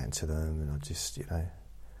chatting to them, and I just, you know,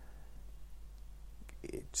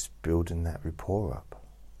 it's building that rapport up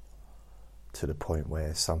to the point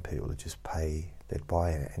where some people would just pay, they'd buy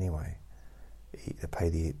it anyway.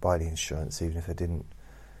 They'd buy the insurance even if they didn't.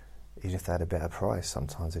 Even if they had a better price,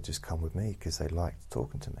 sometimes they just come with me because they liked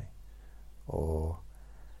talking to me. Or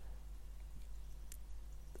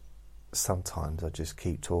sometimes I just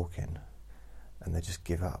keep talking and they just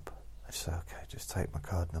give up. I just say, okay, just take my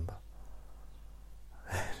card number.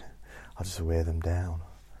 I'll just wear them down.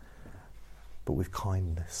 But with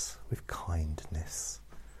kindness, of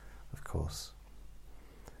course.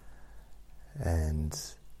 And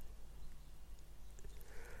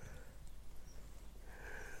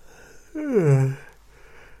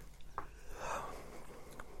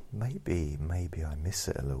maybe I miss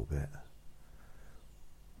it a little bit.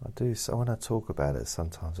 I do. So when I talk about it,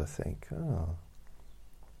 sometimes I think, oh,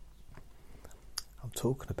 I'm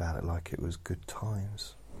talking about it like it was good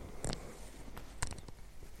times.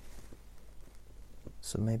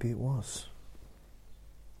 So maybe it was.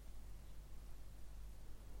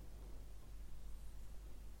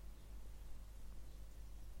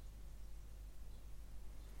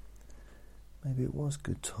 Maybe it was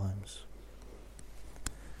good times.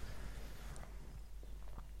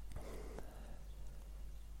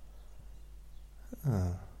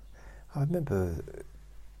 I remember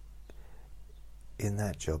in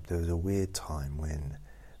that job there was a weird time when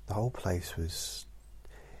the whole place was,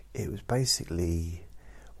 it was basically,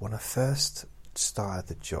 when I first started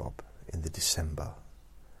the job in the December,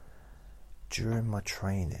 during my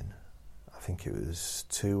training, I think it was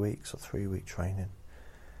 2 weeks or 3 week training,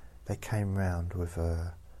 they came round with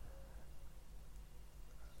I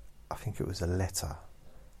think it was a letter,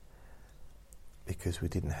 because we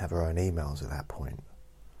didn't have our own emails at that point,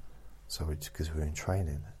 so because we were in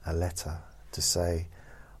training, a letter to say,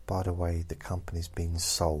 by the way, the company's been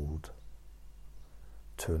sold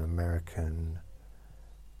to an American,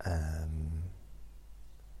 I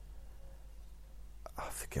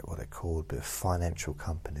forget what they're called, but a financial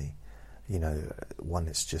company, you know, one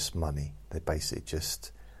that's just money. They basically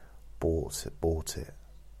just bought it,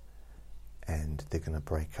 and they're going to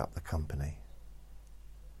break up the company.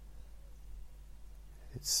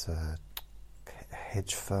 It's a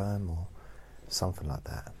hedge firm or something like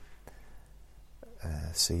that.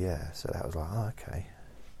 So that was like, oh, okay.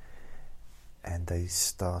 And they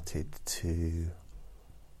started to,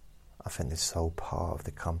 I think they sold part of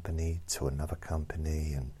the company to another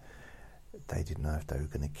company, and they didn't know if they were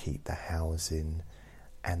going to keep the housing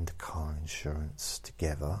and the car insurance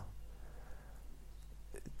together.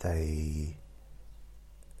 They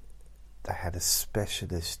had a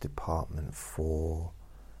specialist department for,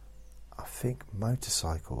 I think,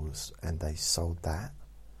 motorcycles, and they sold that.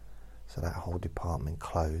 So that whole department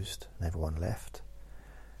closed and everyone left.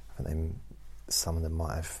 I think some of them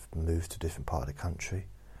might have moved to a different part of the country.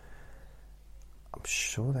 I'm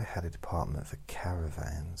sure they had a department for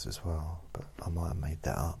caravans as well, but I might have made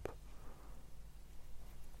that up.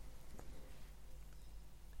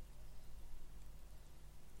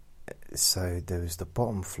 So there was the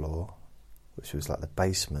bottom floor, which was like the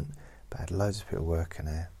basement, but had loads of people working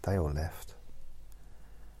there. They all left.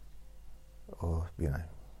 Or,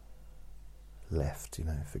 left,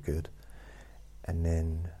 for good. And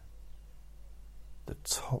then the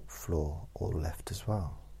top floor all left as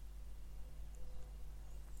well.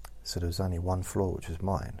 So there was only one floor, which was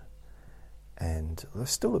mine. And there was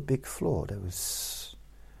still a big floor. There was,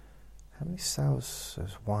 how many cells? There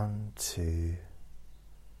was 1, 2,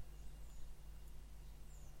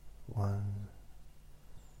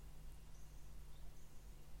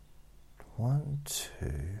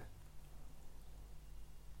 2.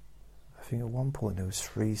 I think at one point there was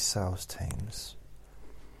 3 sales teams.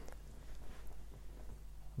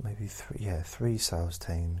 Maybe 3 sales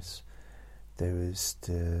teams. There was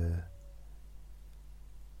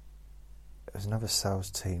another sales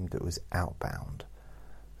team that was outbound,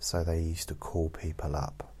 so they used to call people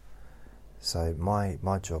up. So my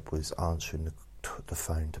job was answering the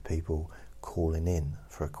phone to people calling in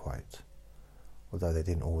for a quote. Although they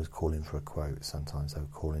didn't always call in for a quote, sometimes they were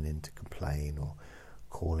calling in to complain, or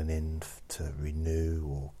calling in to renew,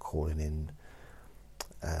 or calling in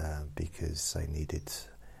because they needed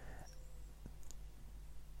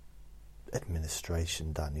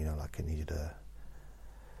administration done, like it needed a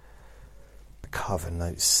cover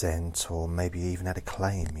note sent, or maybe even had a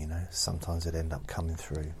claim, sometimes it'd end up coming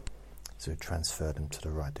through, so it transferred them to the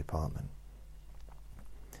right department.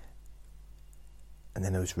 And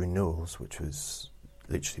then there was renewals, which was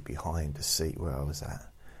literally behind the seat where I was at.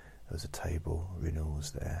 There was a table,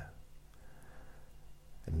 renewals there.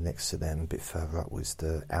 And next to them, a bit further up, was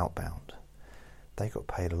the outbound. They got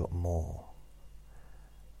paid a lot more,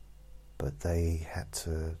 but they had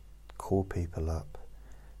to call people up,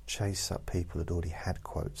 chase up people that already had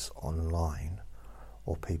quotes online,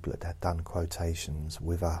 or people that had done quotations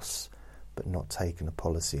with us but not taken a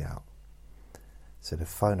policy out. So they'd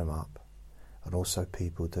phone them up, and also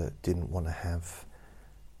people that didn't want to have,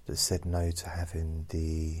 that said no to having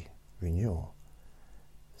the renewal.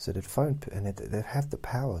 So they'd phone, and they'd have the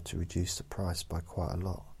power to reduce the price by quite a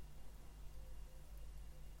lot.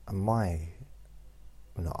 And my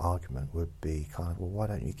argument would be kind of, well, why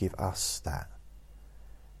don't you give us that?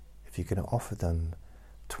 If you're going to offer them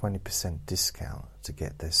 20% discount to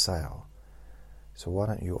get their sale, so why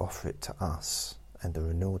don't you offer it to us and the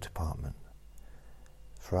renewal department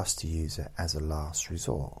for us to use it as a last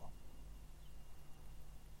resort?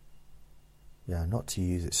 Not to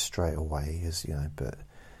use it straight away, but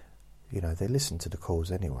they listen to the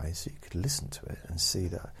calls anyway, so you could listen to it and see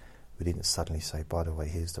that we didn't suddenly say, by the way,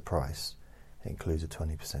 here's the price. It includes a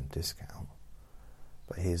 20% discount,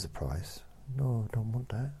 but here's the price. No, I don't want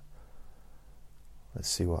that. Let's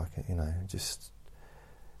see what I can, just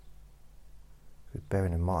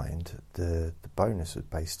Bearing in mind the bonus was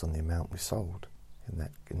based on the amount we sold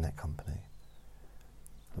in that company.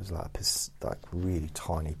 It was like really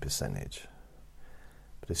tiny percentage,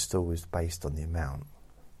 but it still was based on the amount.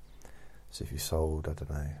 So if you sold, I don't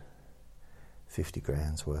know, 50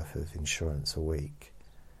 grand's worth of insurance a week,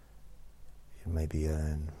 you maybe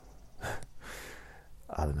earn,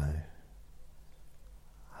 I don't know,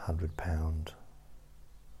 £100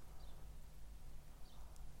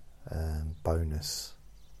 bonus,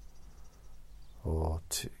 or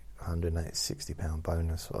 £160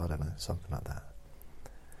 bonus, or I don't know, something like that.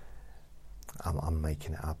 I'm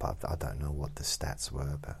making it up. I don't know what the stats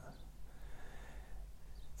were, but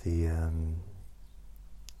the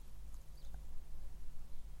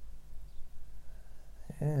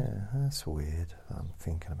yeah, that's weird. I'm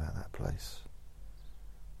thinking about that place.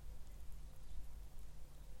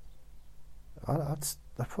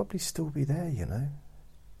 I'd probably still be there, you know.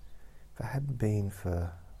 If it hadn't been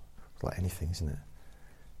for, like anything, isn't it?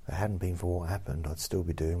 If it hadn't been for what happened, I'd still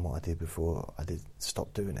be doing what I did before I did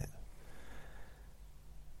stop doing it.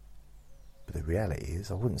 But the reality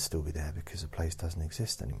is I wouldn't still be there because the place doesn't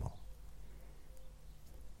exist anymore.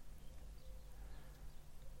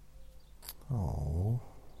 Oh.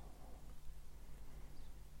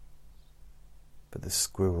 But the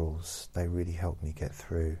squirrels, they really helped me get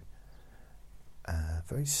through a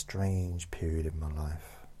very strange period in my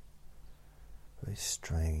life. Very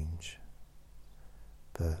strange,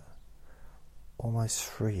 but almost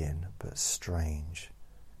freeing, but strange.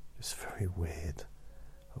 Just very weird.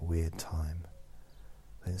 A weird time.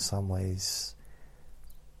 In some ways,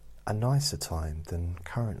 a nicer time than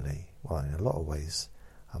currently. Well, in a lot of ways,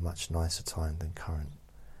 a much nicer time than current.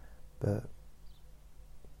 But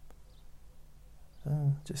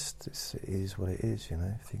just it is what it is, you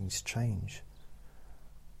know. Things change.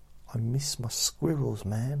 I miss my squirrels,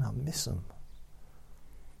 man. I miss them.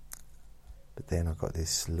 But then I got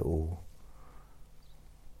this little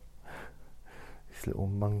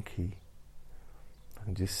monkey. I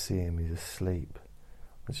can just see him. He's asleep.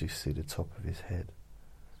 I just see the top of his head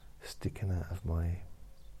sticking out of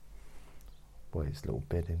his little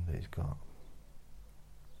bedding that he's got.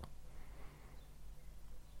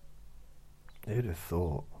 Who'd have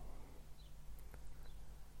thought?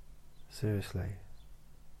 Seriously.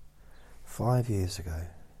 5 years ago,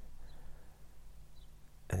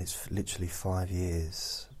 and it's literally 5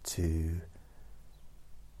 years to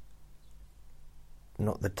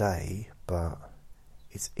not the day, but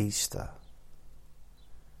it's Easter.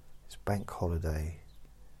 It's bank holiday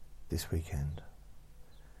this weekend.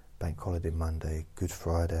 Bank holiday Monday, Good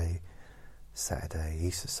Friday, Saturday,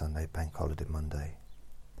 Easter Sunday, bank holiday Monday.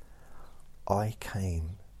 I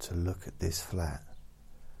came to look at this flat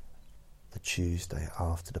the Tuesday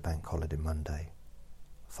after the bank holiday Monday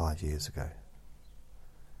 5 years ago.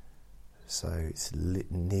 So it's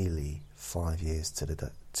nearly 5 years to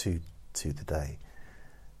the day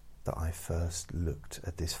that I first looked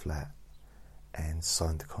at this flat and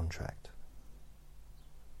signed the contract.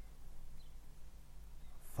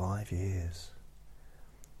 5 years.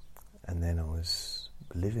 And then I was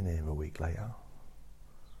living here a week later.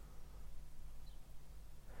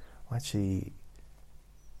 Actually,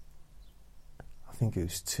 I think it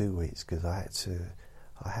was 2 weeks, because I had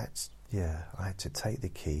to take the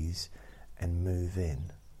keys and move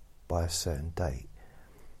in by a certain date.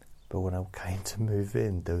 But when I came to move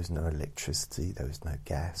in, there was no electricity, there was no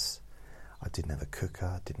gas. I didn't have a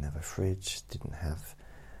cooker, didn't have a fridge, didn't have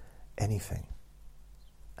anything.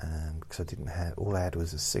 Because all I had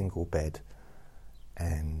was a single bed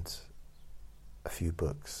and a few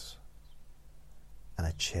books and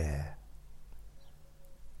a chair.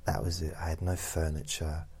 That was it. I had no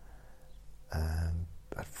furniture. I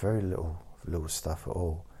had very little stuff at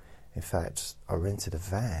all. In fact, I rented a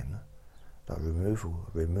van, like a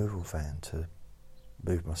removal van, to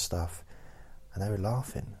move my stuff, and they were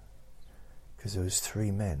laughing because there was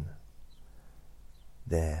 3 men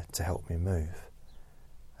there to help me move.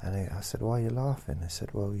 And I said, "Why are you laughing?" They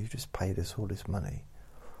said, "Well, you just paid us all this money,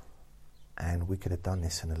 and we could have done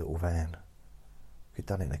this in a little van. We could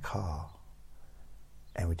have done it in a car,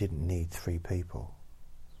 and we didn't need 3 people.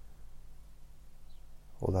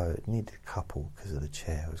 Although it needed a couple because of the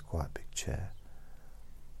chair. It was quite a big chair."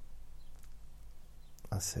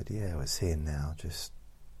 I said, "Yeah, well, it's here now. Just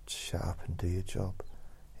shut up and do your job."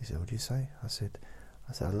 He said, "What do you say?" I said,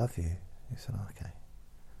 "I love you." He said, "Okay,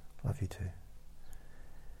 love you too."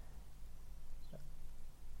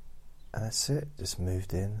 And that's it. Just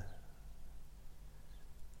moved in,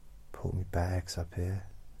 pulled my bags up here,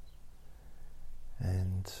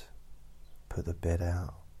 and put the bed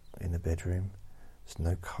out in the bedroom. There's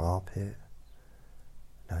no carpet.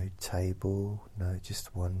 No table, no,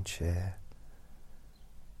 just one chair.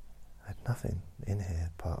 I had nothing in here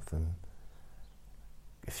apart from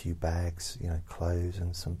a few bags, clothes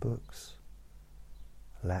and some books.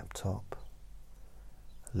 A laptop,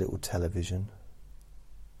 a little television.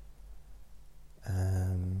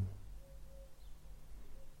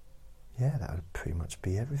 Yeah, that would pretty much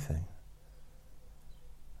be everything.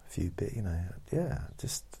 A few bit,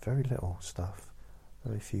 just very little stuff,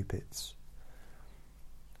 very few bits.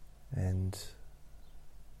 And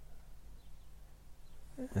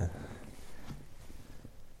yeah, I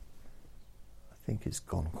think it's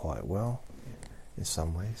gone quite well in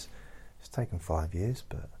some ways. It's taken 5 years,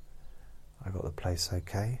 but I got the place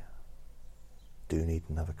okay. Do need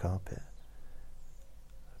another carpet.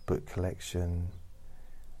 Book collection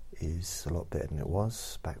is a lot better than it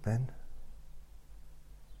was back then.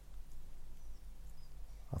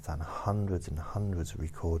 I've done hundreds and hundreds of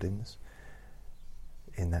recordings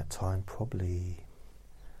in that time, probably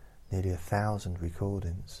nearly 1,000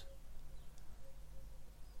 recordings.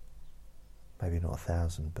 Maybe not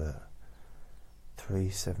 1,000, but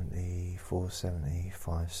 370, 470,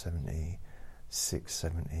 570,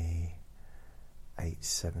 670,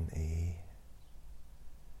 870.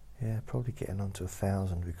 Yeah, probably getting on to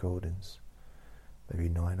 1,000 recordings, maybe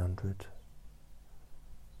 900.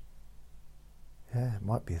 Yeah, it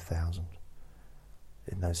might be 1,000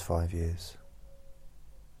 in those 5 years.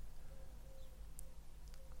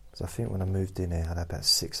 So I think when I moved in here, I had about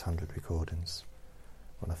 600 recordings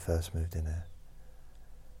when I first moved in here.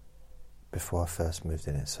 Before I first moved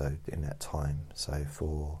in here, so in that time, so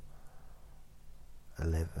from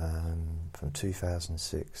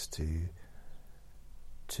 2006 to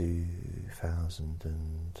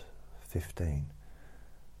 2015,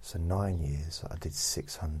 so 9 years, I did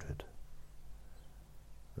 600.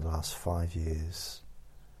 The last 5 years,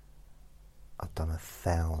 I've done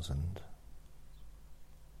 1,000.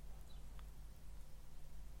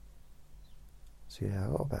 So yeah,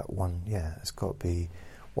 I've got about it's got to be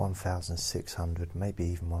 1,600, maybe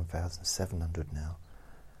even 1,700 now,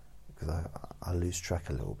 because I lose track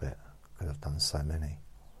a little bit because I've done so many.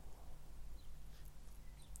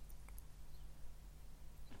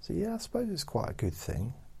 So yeah, I suppose it's quite a good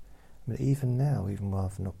thing. I mean, even now, even though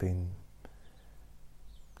I've not been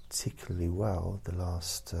particularly well the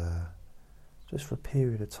last, just for a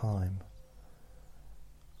period of time,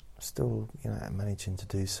 I'm still, managing to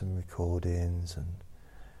do some recordings and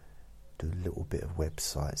do a little bit of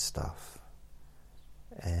website stuff.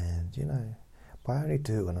 And, but I only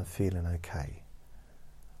do it when I'm feeling okay.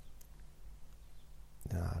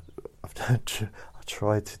 I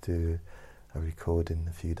tried to do a recording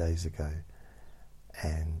a few days ago,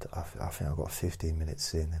 and I think I got 15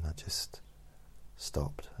 minutes in and I just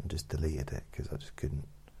stopped and just deleted it because I just couldn't.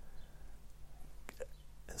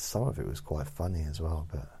 Some of it was quite funny as well,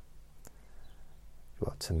 but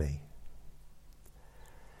to me,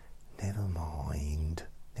 never mind.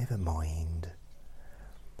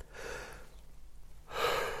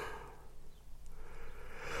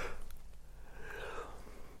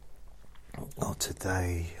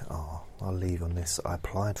 Today, I'll leave on this. I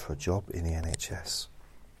applied for a job in the NHS,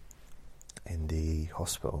 in the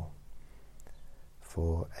hospital,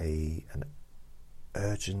 for an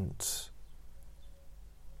urgent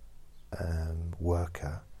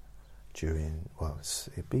worker during,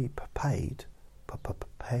 it'd be paid, but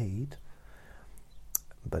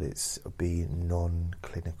it'll be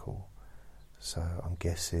non-clinical. So I'm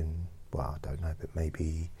guessing, I don't know, but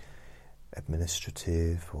maybe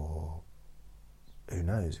administrative, or who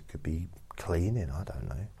knows, it could be cleaning, I don't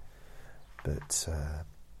know. But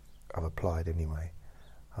I've applied anyway.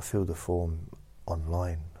 I filled the form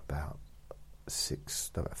online about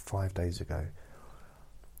 5 days ago,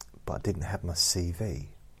 but I didn't have my CV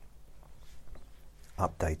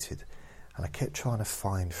updated, and I kept trying to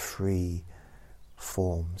find free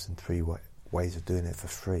forms and 3 ways of doing it for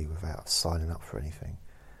free without signing up for anything,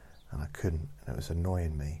 and I couldn't, and it was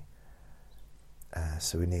annoying me.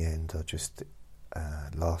 So in the end, I just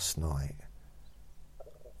last night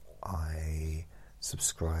I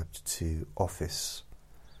subscribed to Office,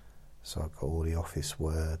 so I've got all the Office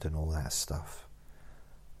Word and all that stuff,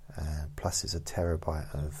 and plus it's a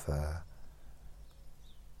terabyte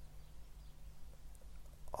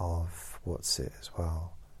of what's it as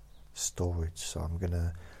well, storage, so I'm going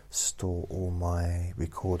to store all my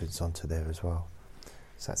recordings onto there as well,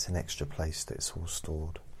 so that's an extra place that it's all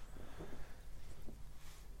stored.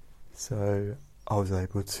 So I was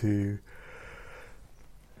able to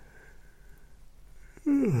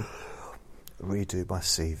redo my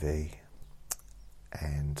CV,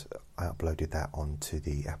 and I uploaded that onto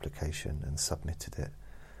the application and submitted it.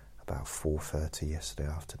 about 4:30 yesterday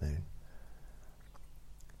afternoon,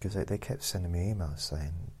 because they kept sending me emails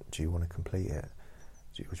saying, do you want to complete it?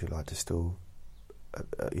 Would you like to still,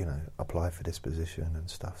 apply for this position and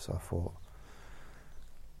stuff? So I thought,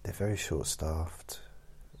 they're very short-staffed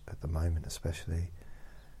at the moment, especially,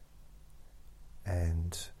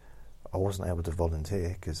 and I wasn't able to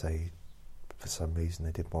volunteer because for some reason,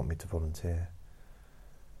 they didn't want me to volunteer.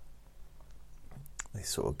 They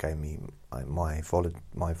sort of gave me my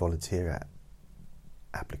volunteer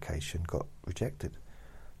application got rejected.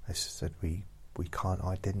 They said we can't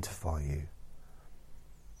identify you.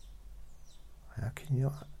 How can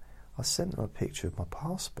you? I sent them a picture of my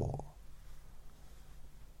passport.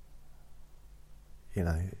 In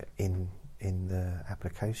the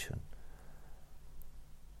application.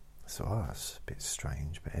 So that's a bit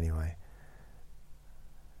strange, but anyway.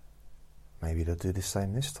 Maybe they'll do the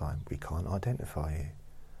same this time. We can't identify you.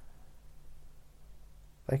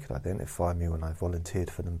 They could identify me when I volunteered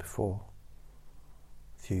for them before,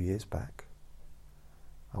 a few years back.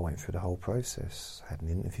 I went through the whole process, had an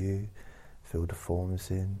interview, filled the forms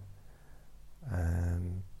in.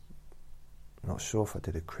 Not sure if I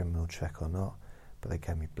did a criminal check or not, but they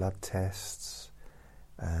gave me blood tests,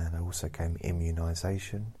 and they also gave me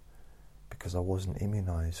immunisation, because I wasn't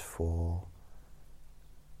immunised for,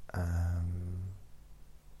 I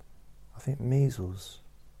think, measles,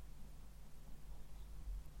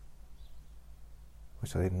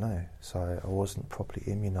 which I didn't know. So I wasn't properly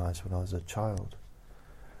immunised when I was a child.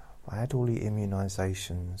 I had all the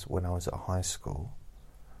immunisations when I was at high school,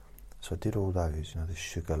 so I did all those, the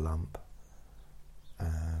sugar lump.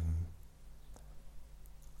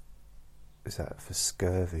 Is that for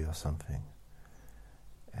scurvy or something?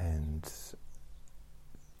 And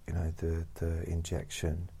the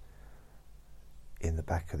injection in the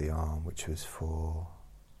back of the arm, which was for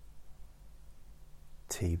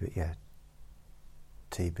TB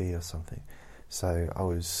or something. So I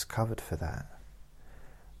was covered for that.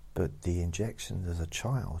 But the injections as a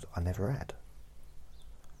child, I never had.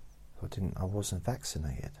 I wasn't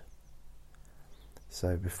vaccinated.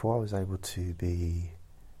 So before I was able to be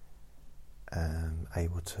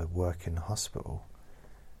able to work in the hospital,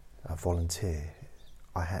 volunteer,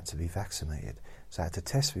 I had to be vaccinated. So I had to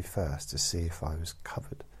test me first to see if I was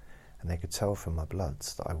covered, and they could tell from my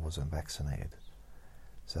bloods that I wasn't vaccinated.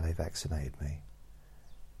 So they vaccinated me,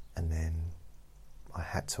 and then I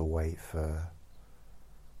had to wait for,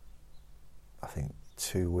 I think,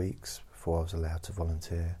 2 weeks before I was allowed to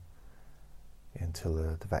volunteer, until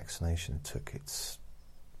the vaccination took its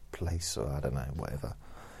place, or I don't know, whatever.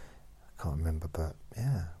 I can't remember, but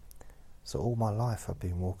yeah. So all my life I've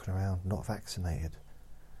been walking around not vaccinated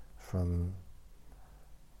from,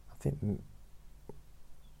 I think,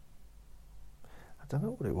 I don't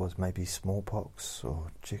know what it was, maybe smallpox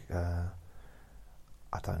or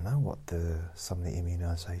I don't know what some of the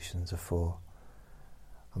immunisations are for.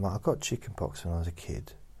 I got chickenpox when I was a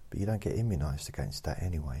kid, but you don't get immunised against that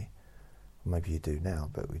anyway. Maybe you do now,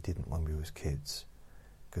 but we didn't when we was kids,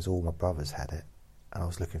 because all my brothers had it, and I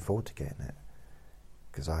was looking forward to getting it,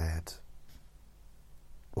 because I had,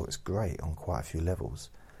 well, it's great on quite a few levels.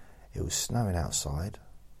 It was snowing outside.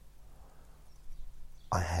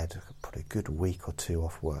 I had probably a good week or two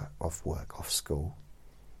off school.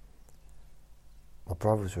 My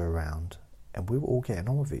brothers were around, and we were all getting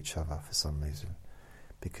on with each other for some reason,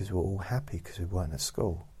 because we were all happy because we weren't at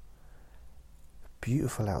school.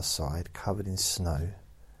 Beautiful outside, covered in snow.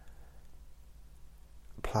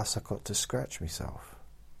 Plus I got to scratch myself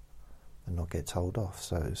and not get told off.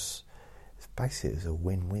 So it's basically a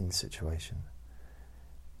win-win situation.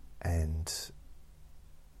 And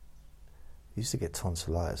I used to get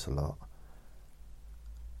tonsillitis a lot,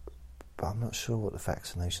 but I'm not sure what the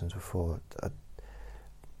vaccinations were for.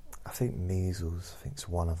 I think measles, I think it's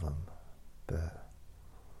one of them, but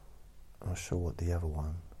I'm not sure what the other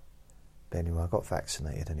one. But anyway, I got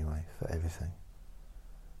vaccinated anyway for everything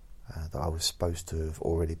that I was supposed to have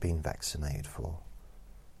already been vaccinated for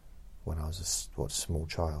when I was a small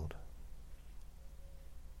child.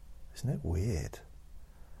 Isn't it weird?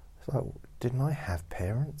 It's like, didn't I have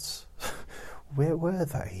parents? Where were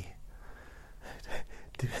they?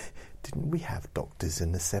 Didn't we have doctors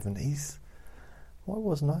in the 70s? Why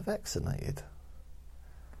wasn't I vaccinated?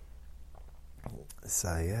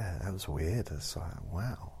 So yeah, that was weird. It's like,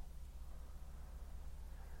 wow.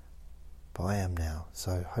 But I am now,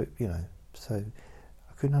 so hope, so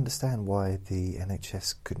I couldn't understand why the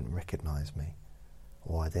NHS couldn't recognise me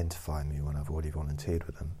or identify me when I've already volunteered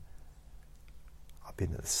with them. I've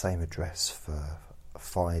been at the same address for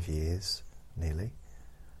 5 years, nearly.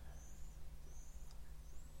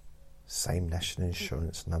 same national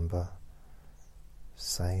insurance number,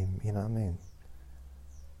 same, you know what I mean?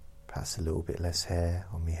 Perhaps a little bit less hair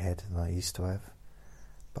on my head than I used to have,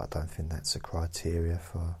 but I don't think that's a criteria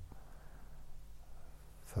for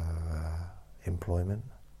employment.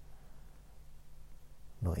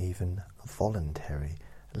 Not even voluntary,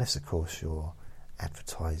 unless of course you're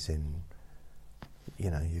advertising,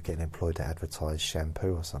 you know, you're getting employed to advertise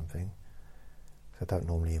shampoo or something. They don't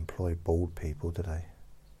normally employ bald people, do they?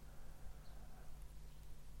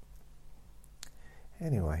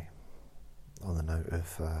 Anyway, on the note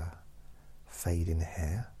of fading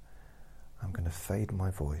hair, I'm going to fade my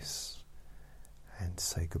voice and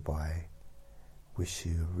say goodbye. Wish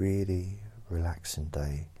you a really relaxing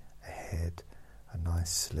day ahead, a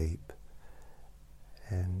nice sleep,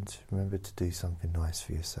 and remember to do something nice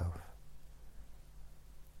for yourself.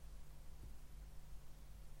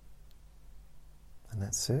 And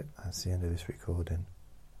that's it. That's the end of this recording.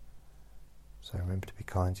 So remember to be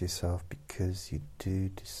kind to yourself, because you do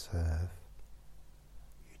deserve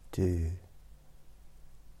to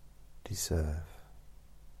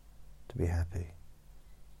be happy.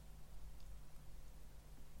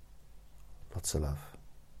 Lots of love.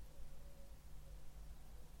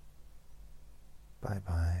 Bye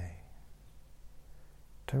bye.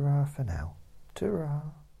 Ta-ra for now. Ta-ra.